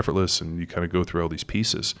seamless and effortless, and you kind of go through all these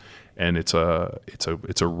pieces. And it's a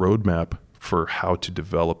roadmap for how to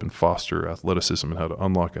develop and foster athleticism and how to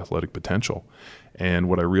unlock athletic potential. And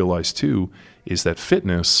what I realized too is that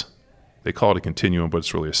fitness, they call it a continuum, but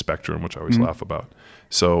it's really a spectrum, which I always laugh about.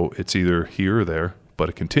 So it's either here or there, but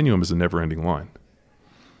a continuum is a never-ending line.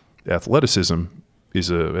 Athleticism is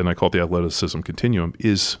and I call it the athleticism continuum,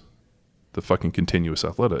 is the fucking continuous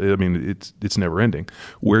athletic. I mean, it's never-ending.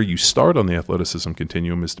 Where you start on the athleticism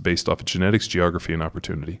continuum is based off of genetics, geography, and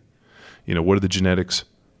opportunity. What are the genetics,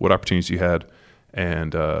 what opportunities you had,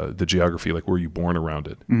 and the geography, like where you born around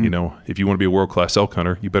it. If you want to be a world-class elk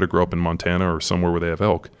hunter, you better grow up in Montana or somewhere where they have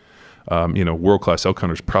elk. World-class elk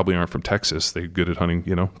hunters probably aren't from Texas. They're good at hunting,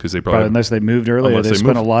 because they probably unless they moved earlier, they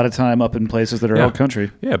spent a lot of time up in places that are elk country.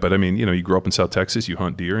 Yeah, but I mean, you grow up in South Texas, you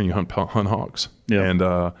hunt deer and you hunt hogs. Yeah.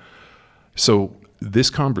 And so this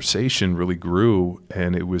conversation really grew,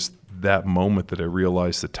 and it was that moment that I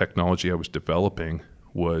realized the technology I was developing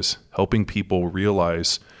was helping people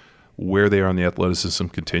realize where they are on the athleticism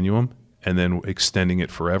continuum and then extending it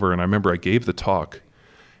forever. And I remember I gave the talk,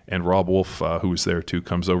 and Rob Wolf, who was there too,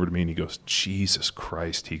 comes over to me and he goes, "Jesus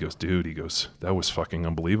Christ." He goes, "Dude," he goes, "that was fucking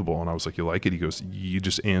unbelievable." And I was like, "You like it?" He goes, "You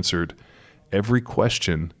just answered every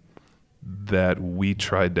question that we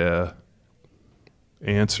tried to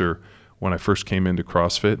answer when I first came into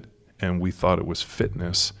CrossFit and we thought it was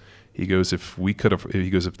fitness." He goes, if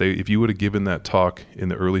you would have given that talk in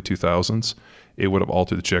the early 2000s, it would have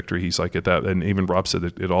altered the trajectory. He's like, at that, and even Rob said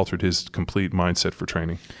that it altered his complete mindset for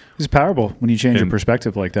training. It's powerful when you change your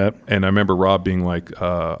perspective like that. And I remember Rob being like,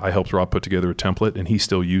 I helped Rob put together a template, and he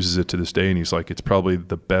still uses it to this day. And he's like, it's probably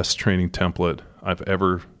the best training template I've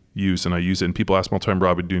ever used, and I use it. And people ask me all the time,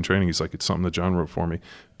 "Rob, are you doing training?" He's like, "It's something that John wrote for me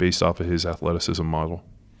based off of his athleticism model."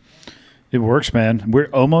 It works, man. We're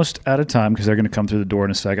almost out of time because they're going to come through the door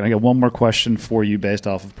in a second. I got one more question for you based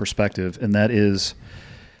off of perspective, and that is,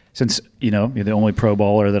 since you're the only pro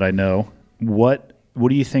bowler that I know, what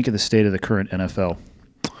do you think of the state of the current NFL?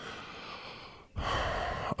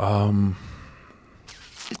 I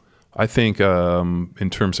think in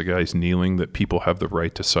terms of guys kneeling, that people have the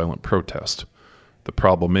right to silent protest. The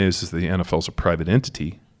problem is that the NFL is a private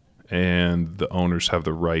entity, and the owners have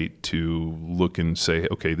the right to look and say,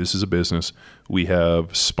 okay, this is a business. We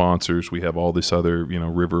have sponsors. We have all this other,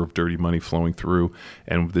 river of dirty money flowing through.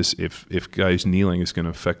 And this, if guys kneeling is going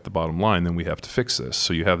to affect the bottom line, then we have to fix this.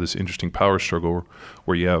 So you have this interesting power struggle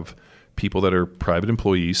where you have people that are private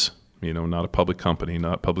employees, not a public company,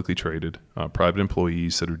 not publicly traded, private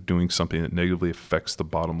employees that are doing something that negatively affects the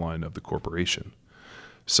bottom line of the corporation.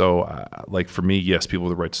 So, like for me, yes, people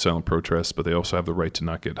have the right to silent protest, but they also have the right to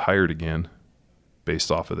not get hired again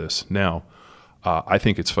based off of this. Now, I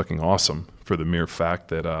think it's fucking awesome for the mere fact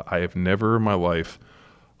that I have never in my life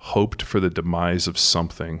hoped for the demise of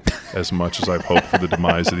something as much as I've hoped for the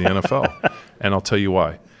demise of the NFL. And I'll tell you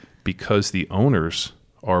why. Because the owners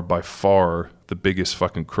are by far the biggest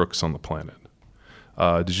fucking crooks on the planet.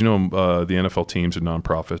 Did you know the NFL teams are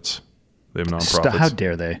nonprofits? They have nonprofits. How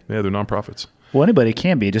dare they? Yeah, they're nonprofits. Well, anybody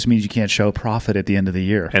can be. It just means you can't show profit at the end of the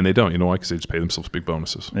year. And they don't. You know why? Because they just pay themselves big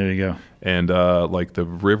bonuses. There you go. And like the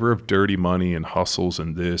river of dirty money and hustles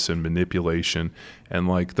and this and manipulation, and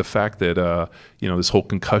like the fact that this whole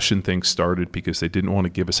concussion thing started because they didn't want to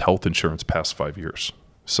give us health insurance past 5 years.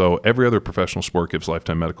 So every other professional sport gives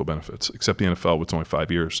lifetime medical benefits, except the NFL, which is only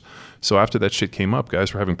 5 years. So after that shit came up,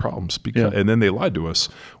 guys were having problems. And then they lied to us.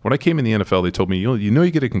 When I came in the NFL, they told me,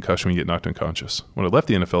 you get a concussion when you get knocked unconscious. When I left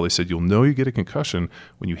the NFL, they said, you'll know you get a concussion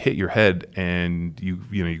when you hit your head and you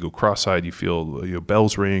go cross-eyed, you feel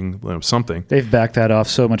bells ring, something. They've backed that off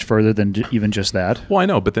so much further than even just that. Well, I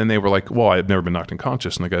know, but then they were like, well, I've never been knocked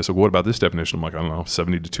unconscious. And the guy said, what about this definition? I'm like, I don't know,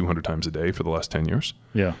 70 to 200 times a day for the last 10 years.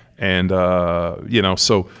 Yeah. And,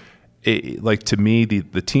 so to me,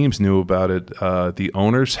 the teams knew about it. The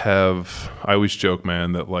owners have, I always joke,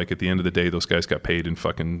 man, that like at the end of the day, those guys got paid in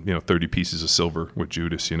fucking, 30 pieces of silver with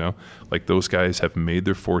Judas, like those guys have made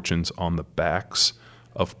their fortunes on the backs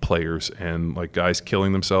of players, and like guys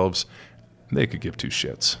killing themselves, they could give two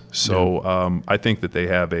shits. So I think that they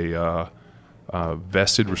have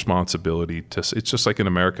vested responsibility to. It's just like in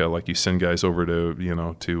America, like you send guys over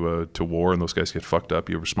to war, and those guys get fucked up.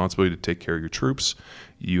 You have a responsibility to take care of your troops.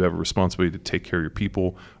 You have a responsibility to take care of your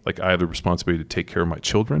people. Like I have the responsibility to take care of my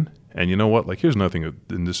children. And you know what? Like here's nothing,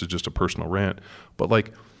 and this is just a personal rant, but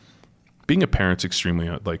like being a parent's extremely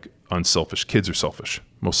like unselfish. Kids are selfish,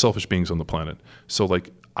 most selfish beings on the planet. So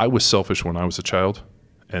like I was selfish when I was a child,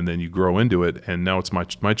 and then you grow into it, and now it's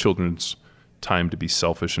my children's time to be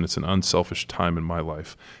selfish, and it's an unselfish time in my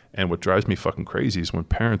life. And what drives me fucking crazy is when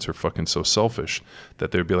parents are fucking so selfish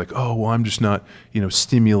that they'd be like, oh, well, I'm just not,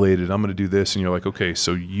 stimulated. I'm going to do this. And you're like, okay,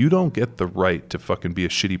 so you don't get the right to fucking be a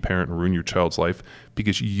shitty parent and ruin your child's life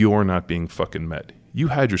because you're not being fucking met. You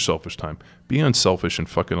had your selfish time. Be unselfish and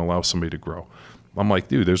fucking allow somebody to grow. I'm like,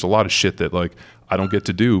 dude, there's a lot of shit that like I don't get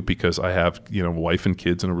to do because I have, wife and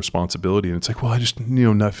kids and a responsibility. And it's like, well, I just,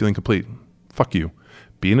 not feeling complete. Fuck you.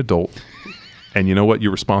 Be an adult. And you know what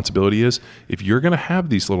your responsibility is? If you're going to have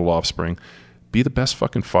these little offspring, be the best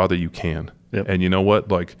fucking father you can. Yep. And you know what?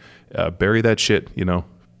 Like, bury that shit,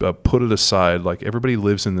 put it aside. Like, everybody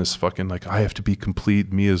lives in this fucking, like, I have to be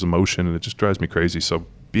complete, me as emotion, and it just drives me crazy. So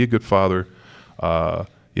be a good father, go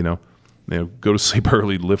to sleep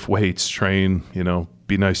early, lift weights, train,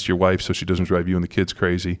 be nice to your wife so she doesn't drive you and the kids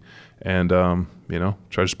crazy. And, try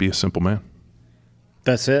to just be a simple man.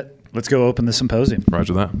 That's it. Let's go open the symposium.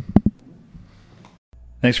 Roger that.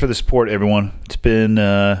 Thanks for the support, everyone. It's been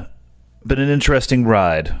an interesting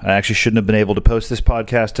ride. I actually shouldn't have been able to post this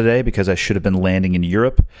podcast today because I should have been landing in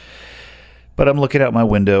Europe. But I'm looking out my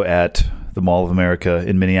window at the Mall of America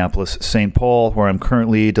in Minneapolis, St. Paul, where I'm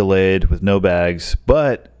currently delayed with no bags.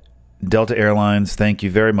 But Delta Airlines, thank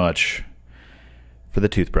you very much for the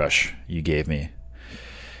toothbrush you gave me.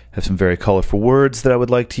 I have some very colorful words that I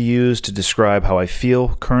would like to use to describe how I feel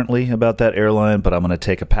currently about that airline, but I'm going to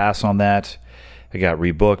take a pass on that. I got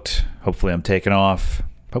rebooked. Hopefully I'm taking off.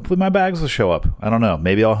 Hopefully my bags will show up. I don't know.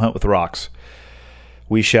 Maybe I'll hunt with rocks.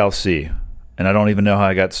 We shall see. And I don't even know how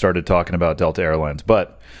I got started talking about Delta Airlines.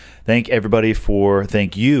 But thank you, everybody, for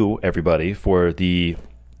the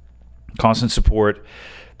constant support.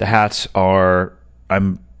 The hats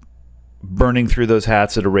I'm burning through those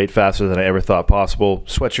hats at a rate faster than I ever thought possible.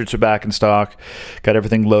 Sweatshirts are back in stock. Got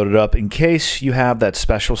everything loaded up in case you have that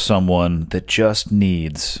special someone that just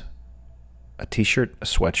needs a t-shirt, a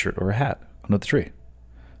sweatshirt, or a hat under the tree.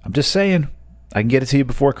 I'm just saying, I can get it to you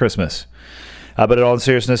before Christmas. But in all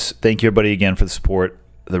seriousness, thank you everybody again for the support,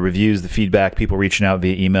 the reviews, the feedback, people reaching out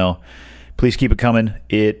via email. Please keep it coming.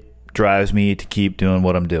 It drives me to keep doing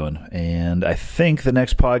what I'm doing. And I think the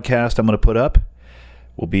next podcast I'm going to put up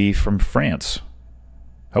will be from France.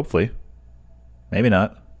 Hopefully. Maybe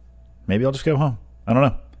not. Maybe I'll just go home. I don't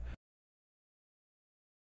know.